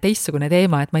mingisugune teistsugune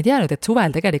teema, et ma ei tea nüüd, et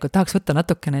suvel tegelikult tahaks võtta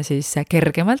natukene siis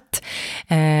kergemalt.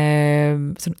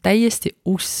 See on täiesti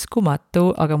uskumatu,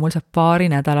 aga mul saab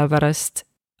 2 nädala pärast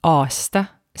aasta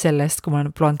sellest, kui ma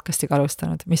olen Blondcastiga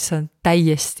alustanud, mis on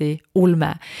täiesti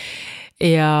ulme.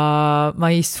 Ja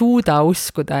ma ei suuda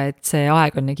uskuda, et see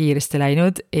aeg on nii kiiresti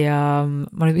läinud ja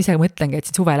ma nüüd ise mõtlengi, et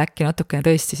siin suvel äkki natukene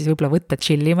tõesti siis võib-olla võtta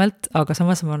chillimalt, aga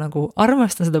samas ma nagu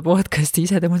armastan seda podcasti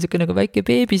ise, ta on selline nagu väike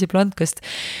beebi see Blondcast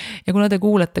ja kuna te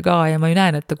kuulate ka ja ma ju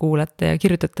näen, et te kuulate ja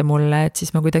kirjutate mulle, et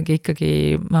siis ma kuidagi ikkagi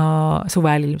ma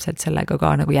suvel ilmselt sellega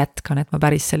ka nagu jätkan, et ma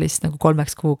päris sellist nagu 3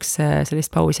 kuuks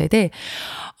sellist pausi ei tee.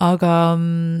 Aga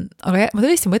ma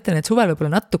tõesti mõtlen, et suvel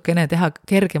võib-olla natukene teha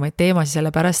kergemaid teemasid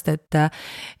sellepärast, et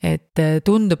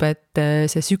tundub, et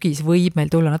see sügis võib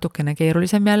meil tulla natukene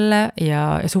keerulisem jälle ja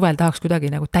suvel tahaks kuidagi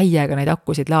nagu täiega neid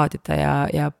akusid laadida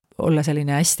ja olla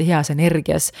selline hästi heas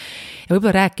energias ja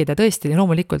võib-olla rääkida tõesti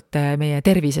loomulikult meie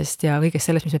tervisest ja kõigest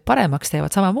sellest, mis meid paremaks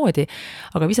teevad samamoodi,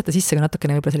 aga visata sisse ka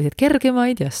natukene võib-olla selliseid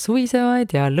kergemaid ja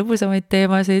suvisemaid ja lõbusamaid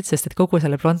teemasid, sest et kogu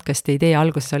selle Blondcasti idee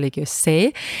alguses oligi just see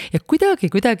ja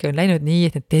kuidagi on läinud nii,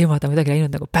 et need teemad on kuidagi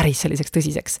läinud nagu päris selliseks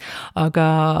tõsiseks, aga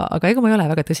ega ma ei ole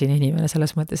väga tõsine inimene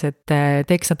selles mõttes, et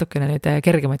teeks natukene nüüd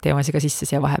kergemaid teemasid ka sisse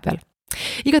siia vahepeal.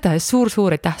 Igatahes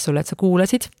suur aitäh sulle, et sa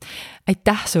kuulasid.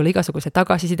 Aitäh sulle igasuguse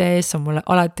tagasiside ees, see on mulle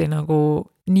alati nagu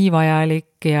nii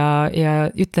vajalik ja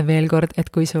ütlen veel kord, et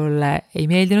kui sulle ei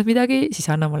meeldinud midagi, siis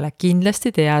anna mulle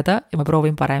kindlasti teada ja ma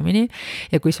proovin paremini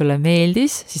ja kui sulle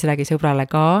meeldis, siis räägi sõbrale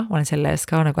ka, ma olen selle eest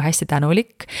ka nagu hästi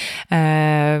tänulik.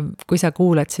 Kui sa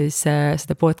kuulad siis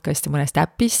seda podcasti mõnest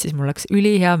äppist, siis mul oleks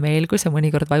ülihea meel, kui sa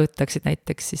mõnikord vajutaksid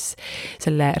näiteks siis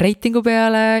selle reitingu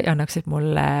peale ja annaksid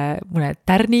mulle mõned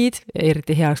tärnid,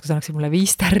 eriti hea oleks, kui sa annaksid mulle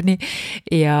 5 tärni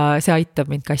ja see aitab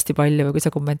mind ka hästi palju või kui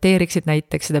sa kommenteeriksid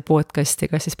näiteks seda podcasti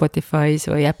kas siis Spotify's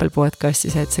või Apple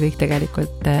Podcastis, et see kõik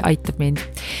tegelikult aitab mind.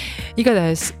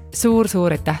 Igatahes suur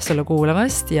aitäh sulle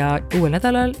kuulamast ja uuel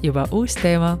nädalal juba uus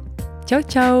teema.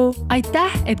 Tšau!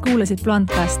 Aitäh, et kuulasid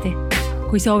Blondcasti.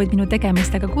 Kui soovid minu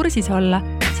tegemistega kursis olla,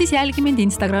 siis jälgi mind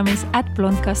Instagramis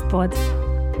 @blondcastpod.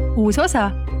 Uus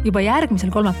osa juba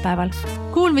järgmisel kolmapäeval.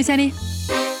 Kuulmiseni!